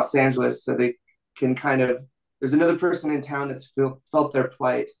Los Angeles, so they can kind of, there's another person in town that's felt their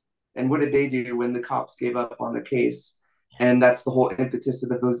plight, and what did they do when the cops gave up on their case? And that's the whole impetus of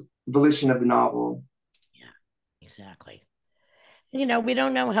the volition of the novel. Yeah, exactly. We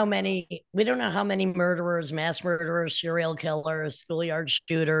don't know how many murderers, mass murderers, serial killers, schoolyard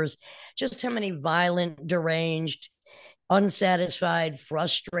shooters, just how many violent, deranged, unsatisfied,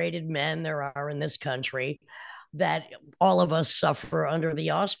 frustrated men there are in this country that all of us suffer under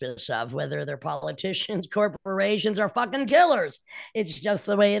the auspice of, whether they're politicians, corporations, or fucking killers. It's just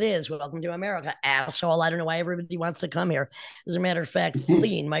the way it is. Welcome to America, asshole. I don't know why everybody wants to come here. As a matter of fact,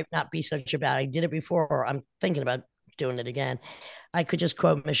 fleeing might not be such a bad. I did it before. I'm thinking about doing it again. I could just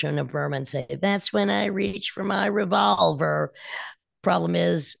quote Michonne Obama and say, "That's when I reach for my revolver." Problem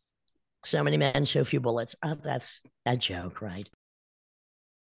is, so many men, so few bullets. Oh, that's a joke, right?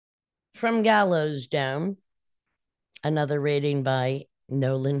 From Gallows Dome, another rating by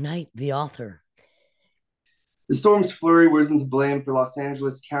Nolan Knight, the author. The storm's flurry wasn't to blame for Los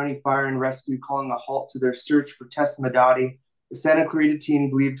Angeles County Fire and Rescue calling a halt to their search for Tess Madati, a Santa Clarita teen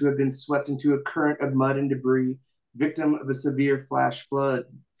believed to have been swept into a current of mud and debris, victim of a severe flash flood.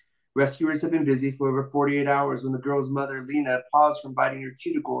 Rescuers had been busy for over 48 hours when the girl's mother, Lena, paused from biting her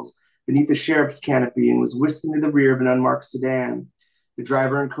cuticles beneath the sheriff's canopy and was whisked into the rear of an unmarked sedan. The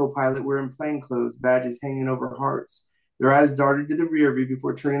driver and co-pilot were in plainclothes, badges hanging over hearts. Their eyes darted to the rear view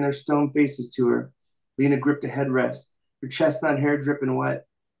before turning their stone faces to her. Lena gripped a headrest, her chestnut hair dripping wet.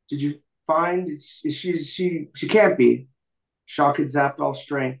 Did you find? She can't be. Shock had zapped all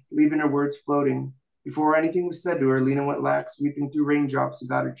strength, leaving her words floating. Before anything was said to her, Lena went lax, weeping through raindrops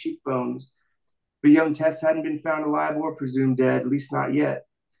about her cheekbones. But young Tess hadn't been found alive or presumed dead, at least not yet.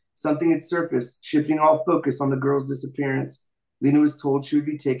 Something had surfaced, shifting all focus on the girl's disappearance. Lena was told she would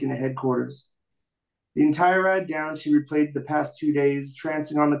be taken to headquarters. The entire ride down, she replayed the past 2 days,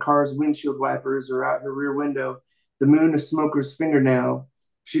 trancing on the car's windshield wipers or out her rear window, the moon a smoker's fingernail.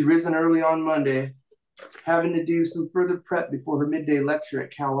 She'd risen early on Monday, having to do some further prep before her midday lecture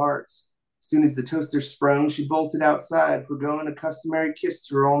at Cal Arts. As soon as the toaster sprung, she bolted outside, foregoing a customary kiss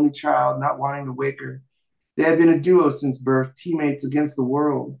to her only child, not wanting to wake her. They had been a duo since birth, teammates against the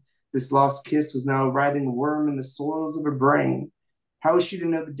world. This lost kiss was now a writhing worm in the soils of her brain. How was she to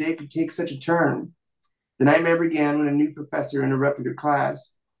know the day could take such a turn? The nightmare began when a new professor interrupted her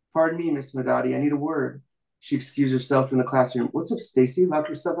class. "Pardon me, Miss Madati, I need a word." She excused herself from the classroom. "What's up, Stacy? Locked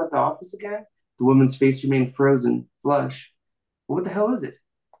yourself at the office again?" The woman's face remained frozen, flush. "Well, what the hell is it?"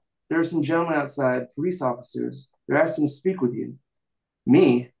 "There are some gentlemen outside, police officers. They're asking to speak with you."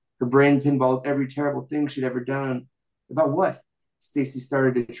 "Me?" Her brain pinballed every terrible thing she'd ever done. "About what?" Stacy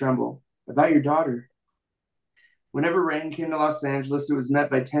started to tremble. "About your daughter." Whenever rain came to Los Angeles, it was met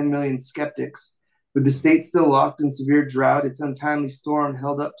by 10 million skeptics. With the state still locked in severe drought, its untimely storm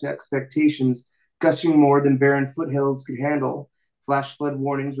held up to expectations, gushing more than barren foothills could handle. Flash flood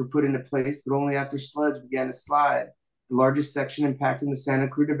warnings were put into place, but only after sludge began to slide. The largest section impacting the Santa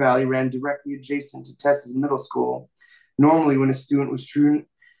Clarita Valley ran directly adjacent to Tess's middle school. Normally, when a student was truant,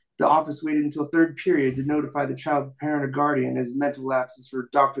 the office waited until third period to notify the child's parent or guardian, as mental lapses for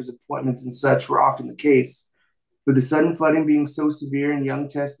doctor's appointments and such were often the case. With the sudden flooding being so severe and young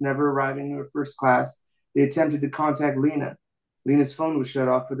Tess never arriving in her first class, they attempted to contact Lena. Lena's phone was shut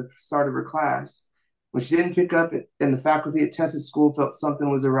off for the start of her class. When she didn't pick up and the faculty at Tessa's school felt something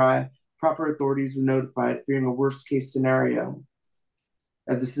was awry, proper authorities were notified, fearing a worst-case scenario.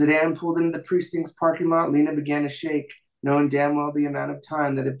 As the sedan pulled into the precinct's parking lot, Lena began to shake, knowing damn well the amount of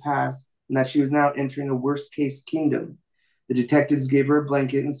time that had passed and that she was now entering a worst-case kingdom. The detectives gave her a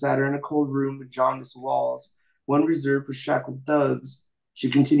blanket and sat her in a cold room with jaundiced walls, one reserved for shackled thugs. She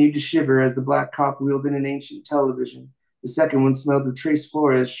continued to shiver as the black cop wheeled in an ancient television. The second one smelled of Trace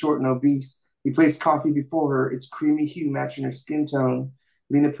Flores, short and obese. He placed coffee before her, its creamy hue matching her skin tone.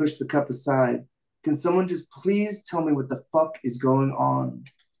 Lena pushed the cup aside. Can someone just please tell me what the fuck is going on?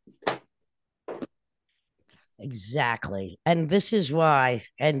 Exactly. And this is why,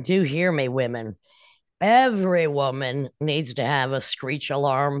 and do hear me, women, every woman needs to have a screech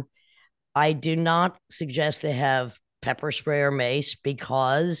alarm. I do not suggest they have pepper spray or mace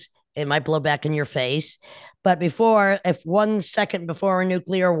because it might blow back in your face. But if 1 second before a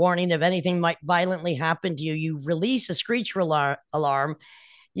nuclear warning of anything might violently happen to you, you release a screech alarm,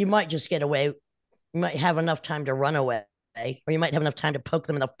 you might just get away. You might have enough time to run away, or you might have enough time to poke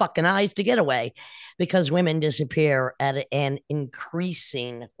them in the fucking eyes to get away, because women disappear at an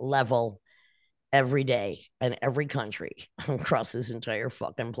increasing level every day in every country across this entire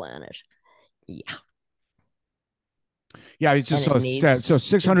fucking planet. Yeah. Yeah, it's just so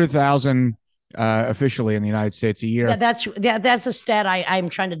 600,000 officially in the United States a year. Yeah, that's a stat I'm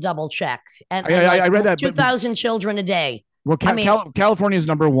trying to double check. And I read that 2,000 children a day. Well, California is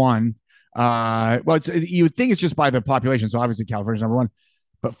number one. Well, you would think it's just by the population, so obviously California's number one,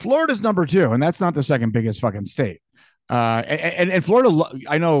 but Florida's number two, and that's not the second biggest fucking state. And Florida,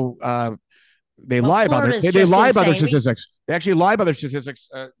 I know they lie about their statistics. They actually lie about their statistics,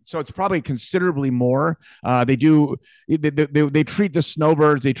 so it's probably considerably more. They treat the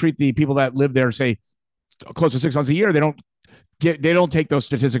snowbirds, they treat the people that live there, say close to 6 months a year. They don't take those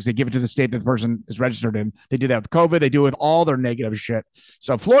statistics. They give it to the state that the person is registered in. They do that with COVID. They do it with all their negative shit.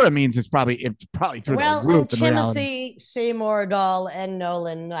 So Florida means it's probably through the roof. Well, Timothy Seymour Dahl and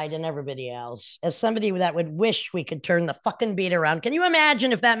Nolan Knight and everybody else, as somebody that would wish we could turn the fucking beat around. Can you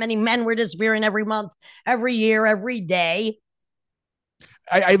imagine if that many men were disappearing every month, every year, every day?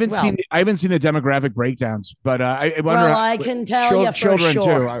 I haven't seen the demographic breakdowns, but I wonder. Well, I can tell you for sure.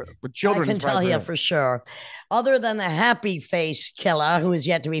 Children, I can tell you for sure. Other than the happy face killer who is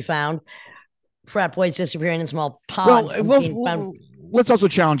yet to be found, frat boys disappearing in small pods. Well, let's also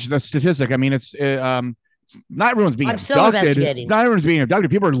challenge the statistic. I mean, it's not everyone's being abducted. Still investigating. Not everyone's being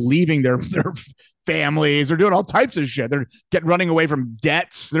abducted. People are leaving their families. They're doing all types of shit. They're running away from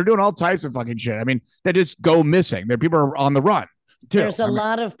debts. They're doing all types of fucking shit. I mean, they just go missing. People are on the run. There's a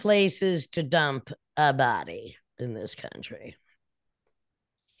lot of places to dump a body in this country.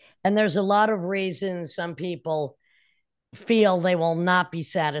 And there's a lot of reasons some people feel they will not be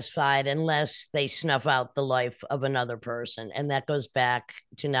satisfied unless they snuff out the life of another person. And that goes back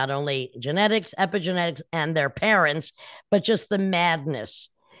to not only genetics, epigenetics, and their parents, but just the madness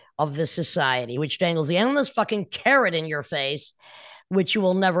of the society, which dangles the endless fucking carrot in your face, which you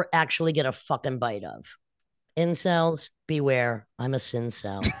will never actually get a fucking bite of. Incels, beware. I'm a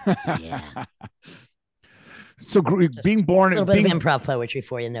sincel. Yeah. So being born, a little bit of improv poetry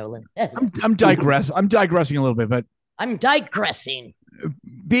for you, Nolan. I'm digressing a little bit, but I'm digressing.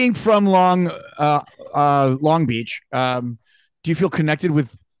 Being from Long Beach, do you feel connected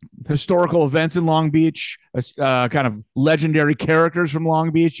with historical events in Long Beach? Kind of legendary characters from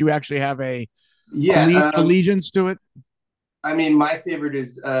Long Beach? You actually have a allegiance to it? I mean, my favorite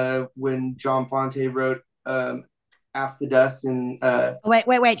is when John Fonte wrote Ask the Dust and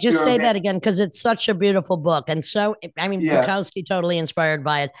wait, just say that again, because it's such a beautiful book. And so Bukowski totally inspired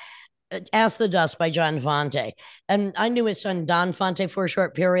by it. Ask the Dust by John Fonte. And I knew his son Don Fonte for a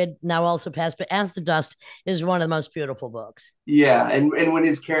short period, now also passed, but Ask the Dust is one of the most beautiful books. Yeah, and when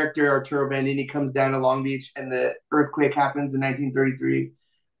his character Arturo Bandini comes down to Long Beach and the earthquake happens in 1933,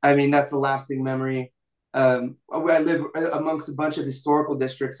 I mean, that's the lasting memory. I live amongst a bunch of historical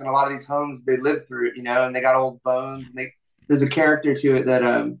districts, and a lot of these homes, they live through it, and they got old bones, and there's a character to it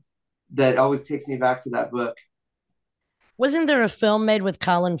that always takes me back to that book. Wasn't there a film made with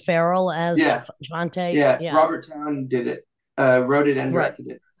Colin Farrell as Fonte? Yeah, Robert Towne did it, wrote it and directed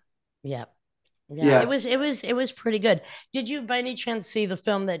it. Yeah. It was pretty good. Did you by any chance see the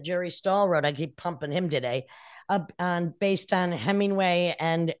film that Jerry Stahl wrote? I keep pumping him today, based on Hemingway,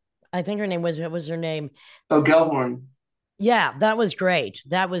 and I think what was her name? Oh, Gellhorn. Yeah, that was great.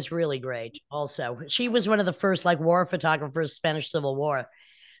 That was really great. Also, she was one of the first war photographers, Spanish Civil War.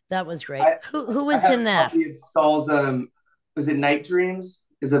 That was great. Who was in that? Stahl's was it Night Dreams?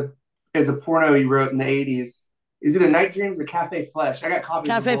 Is a porno he wrote in the 80s. Is it Night Dreams or Cafe Flesh? I got copies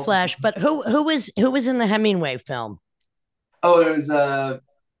of Cafe both. Flash. But who was in the Hemingway film? Oh, it was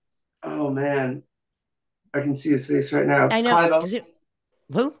oh man, I can see his face right now. I know. Clive Owen. Is it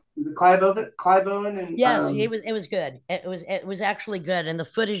who? Was it Clive Owen? Clive Owen and Yes, he was. It was good. It was actually good, and the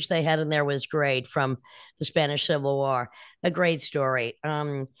footage they had in there was great from the Spanish Civil War. A great story.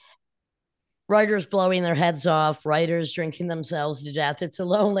 Writers blowing their heads off, writers drinking themselves to death. It's a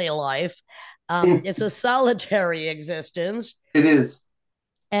lonely life. It's a solitary existence. It is.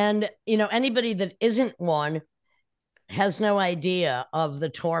 And anybody that isn't one has no idea of the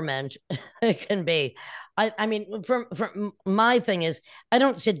torment it can be. I mean, from my thing is, I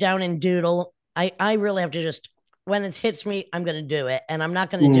don't sit down and doodle. I really have to just, when it hits me, I'm going to do it, and I'm not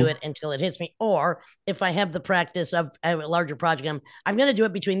going to do it until it hits me. Or if I have the practice of a larger project, I'm going to do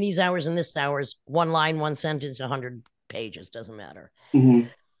it between these hours and this hours. One line, one sentence, 100 pages, doesn't matter.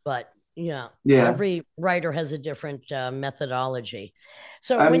 But yeah, every writer has a different methodology.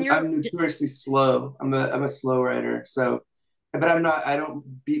 So I'm notoriously slow. I'm a slow writer. So, but I'm not. I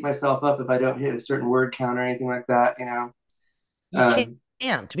don't beat myself up if I don't hit a certain word count or anything like that. You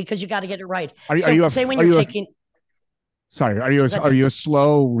can't, because you got to get it right. Are you a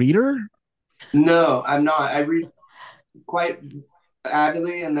slow reader? No, I'm not. I read quite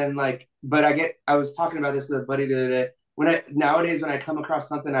avidly, and then but I was talking about this with a buddy the other day. Nowadays when I come across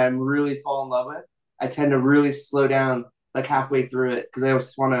something I really fall in love with, I tend to really slow down like halfway through it because I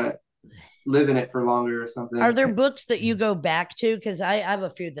just want to live in it for longer or something. Are there books that you go back to? Because I have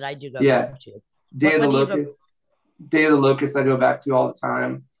a few that I do go back to. Day of the Locust I go back to all the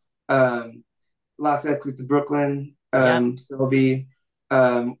time. Last Exit to Brooklyn, Selby,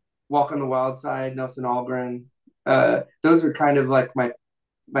 Walk on the Wild Side, Nelson Algren. Those are kind of like my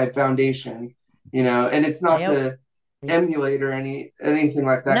foundation, and it's not to emulate or anything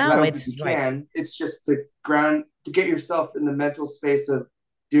like that. No, I don't think you can. It's just to get yourself in the mental space of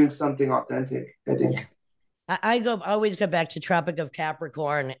doing something authentic, I think. I always go back to Tropic of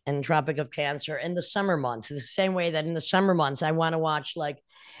Capricorn and Tropic of Cancer in the summer months. It's the same way that in the summer months I want to watch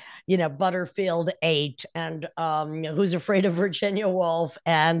Butterfield 8 and Who's Afraid of Virginia Woolf,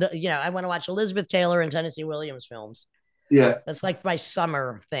 and I want to watch Elizabeth Taylor and Tennessee Williams films. Yeah, that's like my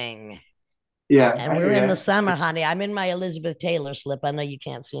summer thing. Yeah, and we're in the summer, honey. I'm in my Elizabeth Taylor slip. I know you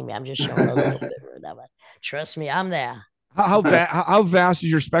can't see me. I'm just showing a little bit of it. Trust me, I'm there. How vast is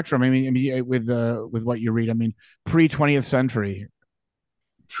your spectrum? I mean, with what you read, I mean, pre-20th century.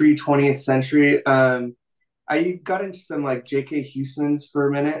 Pre-20th century. I got into some J.K. Huysmans for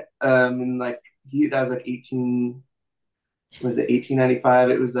a minute. And that was 1895?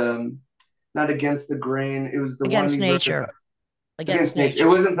 It was not Against the Grain. It was the Against one Nature. Against Nature. It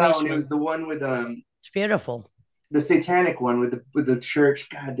wasn't that one. It was the one with It's beautiful. The satanic one with the church.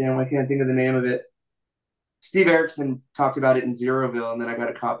 God damn, I can't think of the name of it. Steve Erickson talked about it in Zeroville, and then I got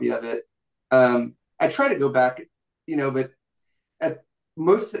a copy of it. I try to go back, but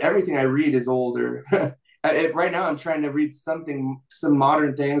most everything I read is older. Right now, I'm trying to read some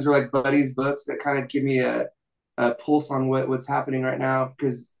modern things, or Buddy's books that kind of give me a pulse on what's happening right now,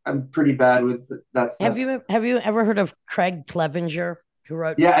 because I'm pretty bad with that stuff. Have you ever heard of Craig Clevenger, who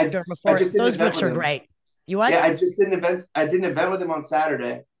wrote Dermophore? Those books are great. You what? Yeah, I did an event with him on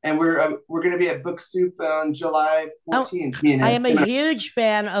Saturday, and we're going to be at Book Soup on July 14th. I am a huge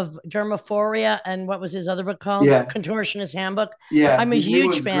fan of Dermophoria, and what was his other book called? Yeah. Contortionist Handbook. Yeah, I'm a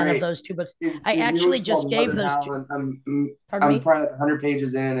huge fan of those two books. I actually just gave those two. I'm probably 100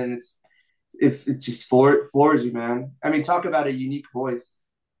 pages in, and it just floors you, man. I mean, talk about a unique voice.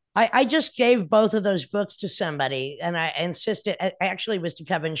 I just gave both of those books to somebody, and I insisted. I actually was to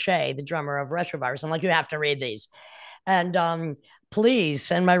Kevin Shea, the drummer of Retrovirus. I'm like, you have to read these, and please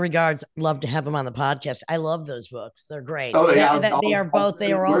send my regards. Love to have them on the podcast. I love those books; they're great. Oh yeah, they are both.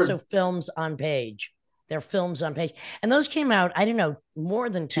 They are also films on page. They're films on page, and those came out. I don't know, more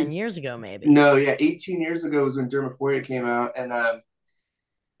than 10 years ago, maybe. No, yeah, 18 years ago was when Dermophoria came out, and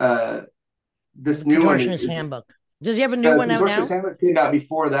this new one is Handbook. Does he have a new one out now? Contortionist Handbook came out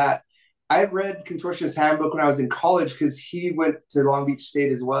before that. I read Contortionist Handbook when I was in college because he went to Long Beach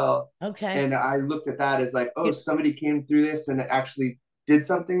State as well. Okay. And I looked at that as somebody came through this and actually did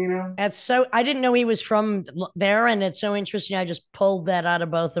something, That's so, I didn't know he was from there, and it's so interesting. I just pulled that out of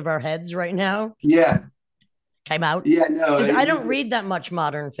both of our heads right now. Yeah. Came out. Yeah, no. Because I don't read that much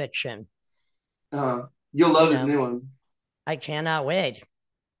modern fiction. You'll love his new one. I cannot wait.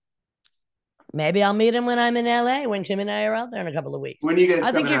 Maybe I'll meet him when I'm in LA, when Tim and I are out there in a couple of weeks. When you guys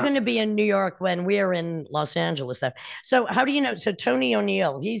I think you're going to be in New York when we're in Los Angeles, though. So how do you know? So Tony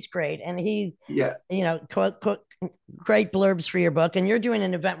O'Neill, he's great. And he, great blurbs for your book. And you're doing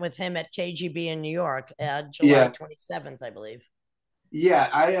an event with him at KGB in New York, July Yeah. 27th, I believe. Yeah,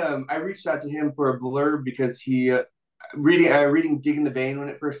 I reached out to him for a blurb because he reading Digging the Vein when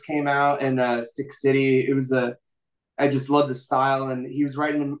it first came out, and Sick City. It was a I just loved the style, and he was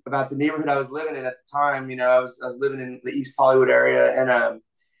writing about the neighborhood I was living in at the time. You know, I was living in the East Hollywood area, and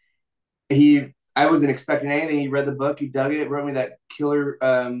I wasn't expecting anything. He read the book, he dug it, wrote me that Yeah, killer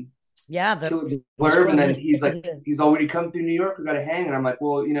it was blurb, cool. and then he's like, when you come through New York, we got to hang. And I'm like,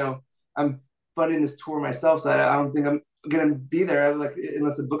 well, I'm funding this tour myself, so I don't think I'm gonna be there, like,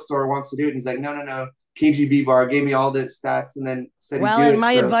 unless a bookstore wants to do it. And he's like, no, no, no. KGB bar, gave me all the stats, and then said he'd Well, do and it.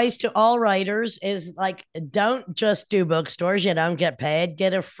 my So advice to all writers is like, don't just do bookstores. You don't get paid.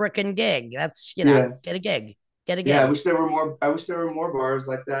 Get a freaking gig. That's, yeah, get a gig. Get a yeah. I gig. wish there were more. I wish there were more bars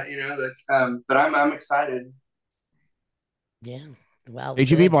like that. But I'm excited. Yeah. Well,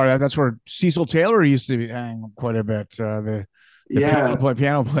 AGB good. bar. That's where Cecil Taylor used to hang quite a bit. The Yeah,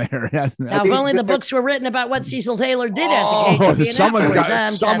 piano player. I Now, if think it's only been the books were written about what Cecil Taylor did at the Oh, KGB and someone's afterwards. got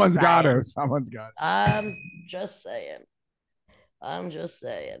I'm just someone's got saying. to. Someone's got it. I'm just saying. I'm just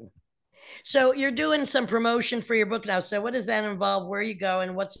saying. So you're doing some promotion for your book now. So what does that involve? Where are you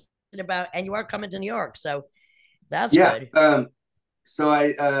going? What's it about? And you are coming to New York. So that's yeah. good. So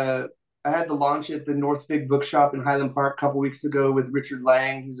I had the launch at the North Fig Bookshop in Highland Park a couple weeks ago with Richard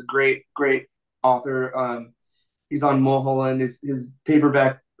Lang, who's a great author. He's on Mulholland. His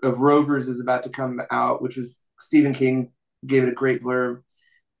paperback of Rovers is about to come out, which was Stephen King gave it a great blurb.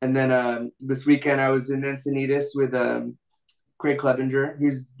 And then this weekend I was in Encinitas with Craig Clevenger,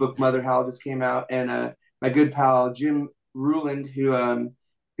 whose book Mother Hal just came out, and my good pal Jim Ruland, who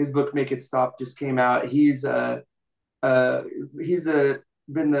his book Make It Stop just came out. He's been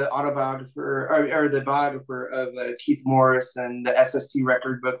the autobiographer or the biographer of Keith Morris and the SST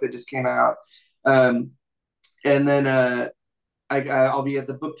record book that just came out. And then I'll be at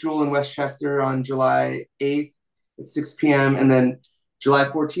the Book Jewel in Westchester on July 8th at 6 p.m. And then July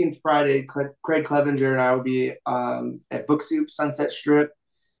 14th, Friday, Craig Clevenger and I will be at Book Soup, Sunset Strip,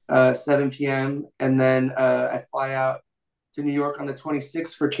 7 p.m. And then I fly out to New York on the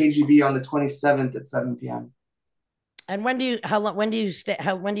 26th for KGB on the 27th at 7 p.m. And when do you stay?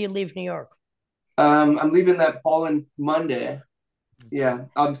 When do you leave New York? I'm leaving that following Monday. Yeah,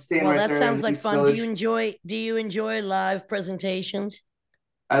 I'm staying Well, right that there in sounds the like East fun. Village. Do you enjoy live presentations?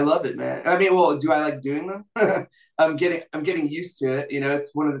 I love it, man. I mean, well, do I like doing them? I'm getting used to it.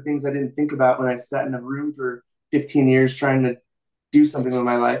 It's one of the things I didn't think about when I sat in a room for 15 years trying to do something with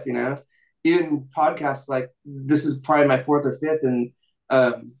my life. Even podcasts, like this is probably my fourth or fifth, and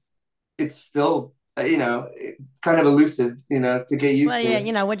it's still kind of elusive, to get Well, used yeah,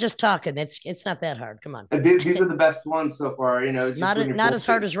 to. we're just talking. It's not that hard. Come on. These are the best ones so far. Just when you're Not as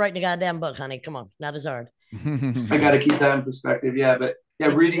hard bullshit. as writing a goddamn book, honey. Come on, not as hard. I got to keep that in perspective. Yeah, but yeah,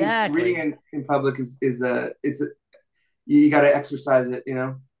 reading Exactly. in public you got to exercise it.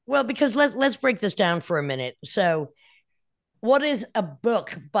 Well, because let's break this down for a minute. So, what is a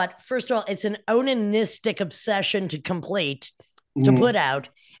book? But first of all, it's an onanistic obsession to complete, to Mm-hmm. put out,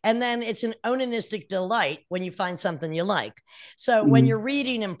 and then it's an onanistic delight when you find something you like. So when Mm-hmm. you're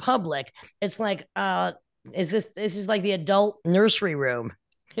reading in public, it's like, is this is like the adult nursery room?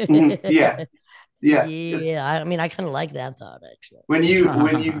 Mm-hmm. Yeah, yeah. Yeah, I mean, I kind of like that thought actually. When you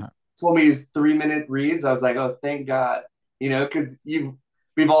told me it was 3-minute reads, I was like, oh, thank God. Because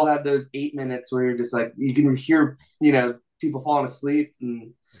we've all had those 8 minutes where you're just like you can hear people falling asleep,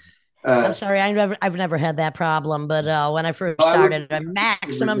 and I'm sorry, I've never had that problem, but when I first I was started, a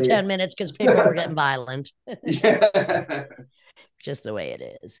maximum really 10 minutes because people were getting violent. yeah. Just the way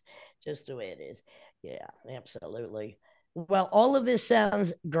it is. Just the way it is. Yeah, absolutely. Well, all of this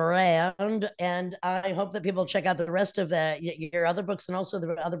sounds grand, and I hope that people check out the rest of your other books and also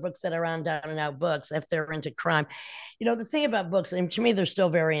the other books that are on Down and Out Books if they're into crime. The thing about books, and to me, they're still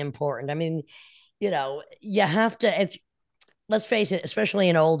very important. I mean, you have to. It's let's face it, especially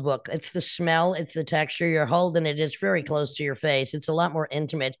an old book. It's the smell, it's the texture. You're holding it. It's very close to your face. It's a lot more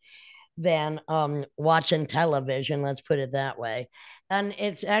intimate than watching television, let's put it that way. And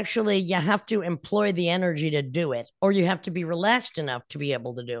it's actually, you have to employ the energy to do it, or you have to be relaxed enough to be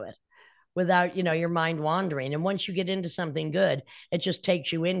able to do it without, your mind wandering. And once you get into something good, it just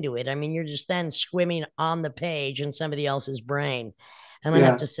takes you into it. I mean, you're just then swimming on the page in somebody else's brain. And I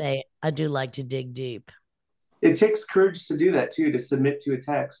have Yeah. to say, I do like to dig deep. It takes courage to do that too, to submit to a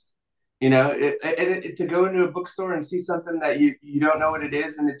text. To go into a bookstore and see something that you don't know what it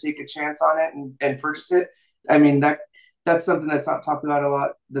is, and to take a chance on it and purchase it. I mean, that's something that's not talked about a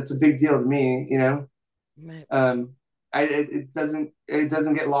lot. That's a big deal to me. Right. it doesn't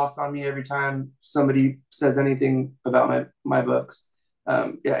get lost on me every time somebody says anything about my books.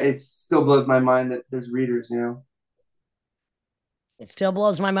 Yeah, it still blows my mind that there's readers, you know. It still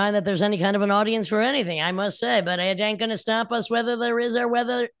blows my mind that there's any kind of an audience for anything, I must say, but it ain't going to stop us whether there is or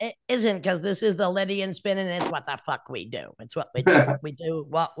whether it isn't, because this is the Lydian spin, and it's what the fuck we do. It's what we do. We do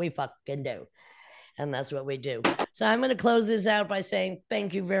what we fucking do. And that's what we do. So I'm going to close this out by saying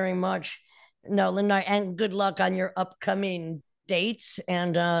thank you very much, Nolan Knight, and good luck on your upcoming dates.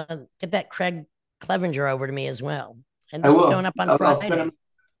 And get that Craig Clevenger over to me as well. And this is going up on Friday. Send him.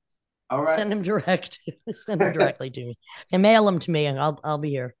 All right. Send him direct. Send him directly to me. And mail him to me, and I'll be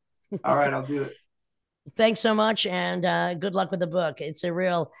here. All right, I'll do it. Thanks so much, and good luck with the book. It's a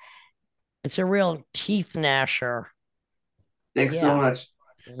real teeth gnasher. Thanks so much.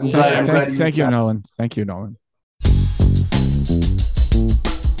 Thank you, Nolan. Thank you, Nolan.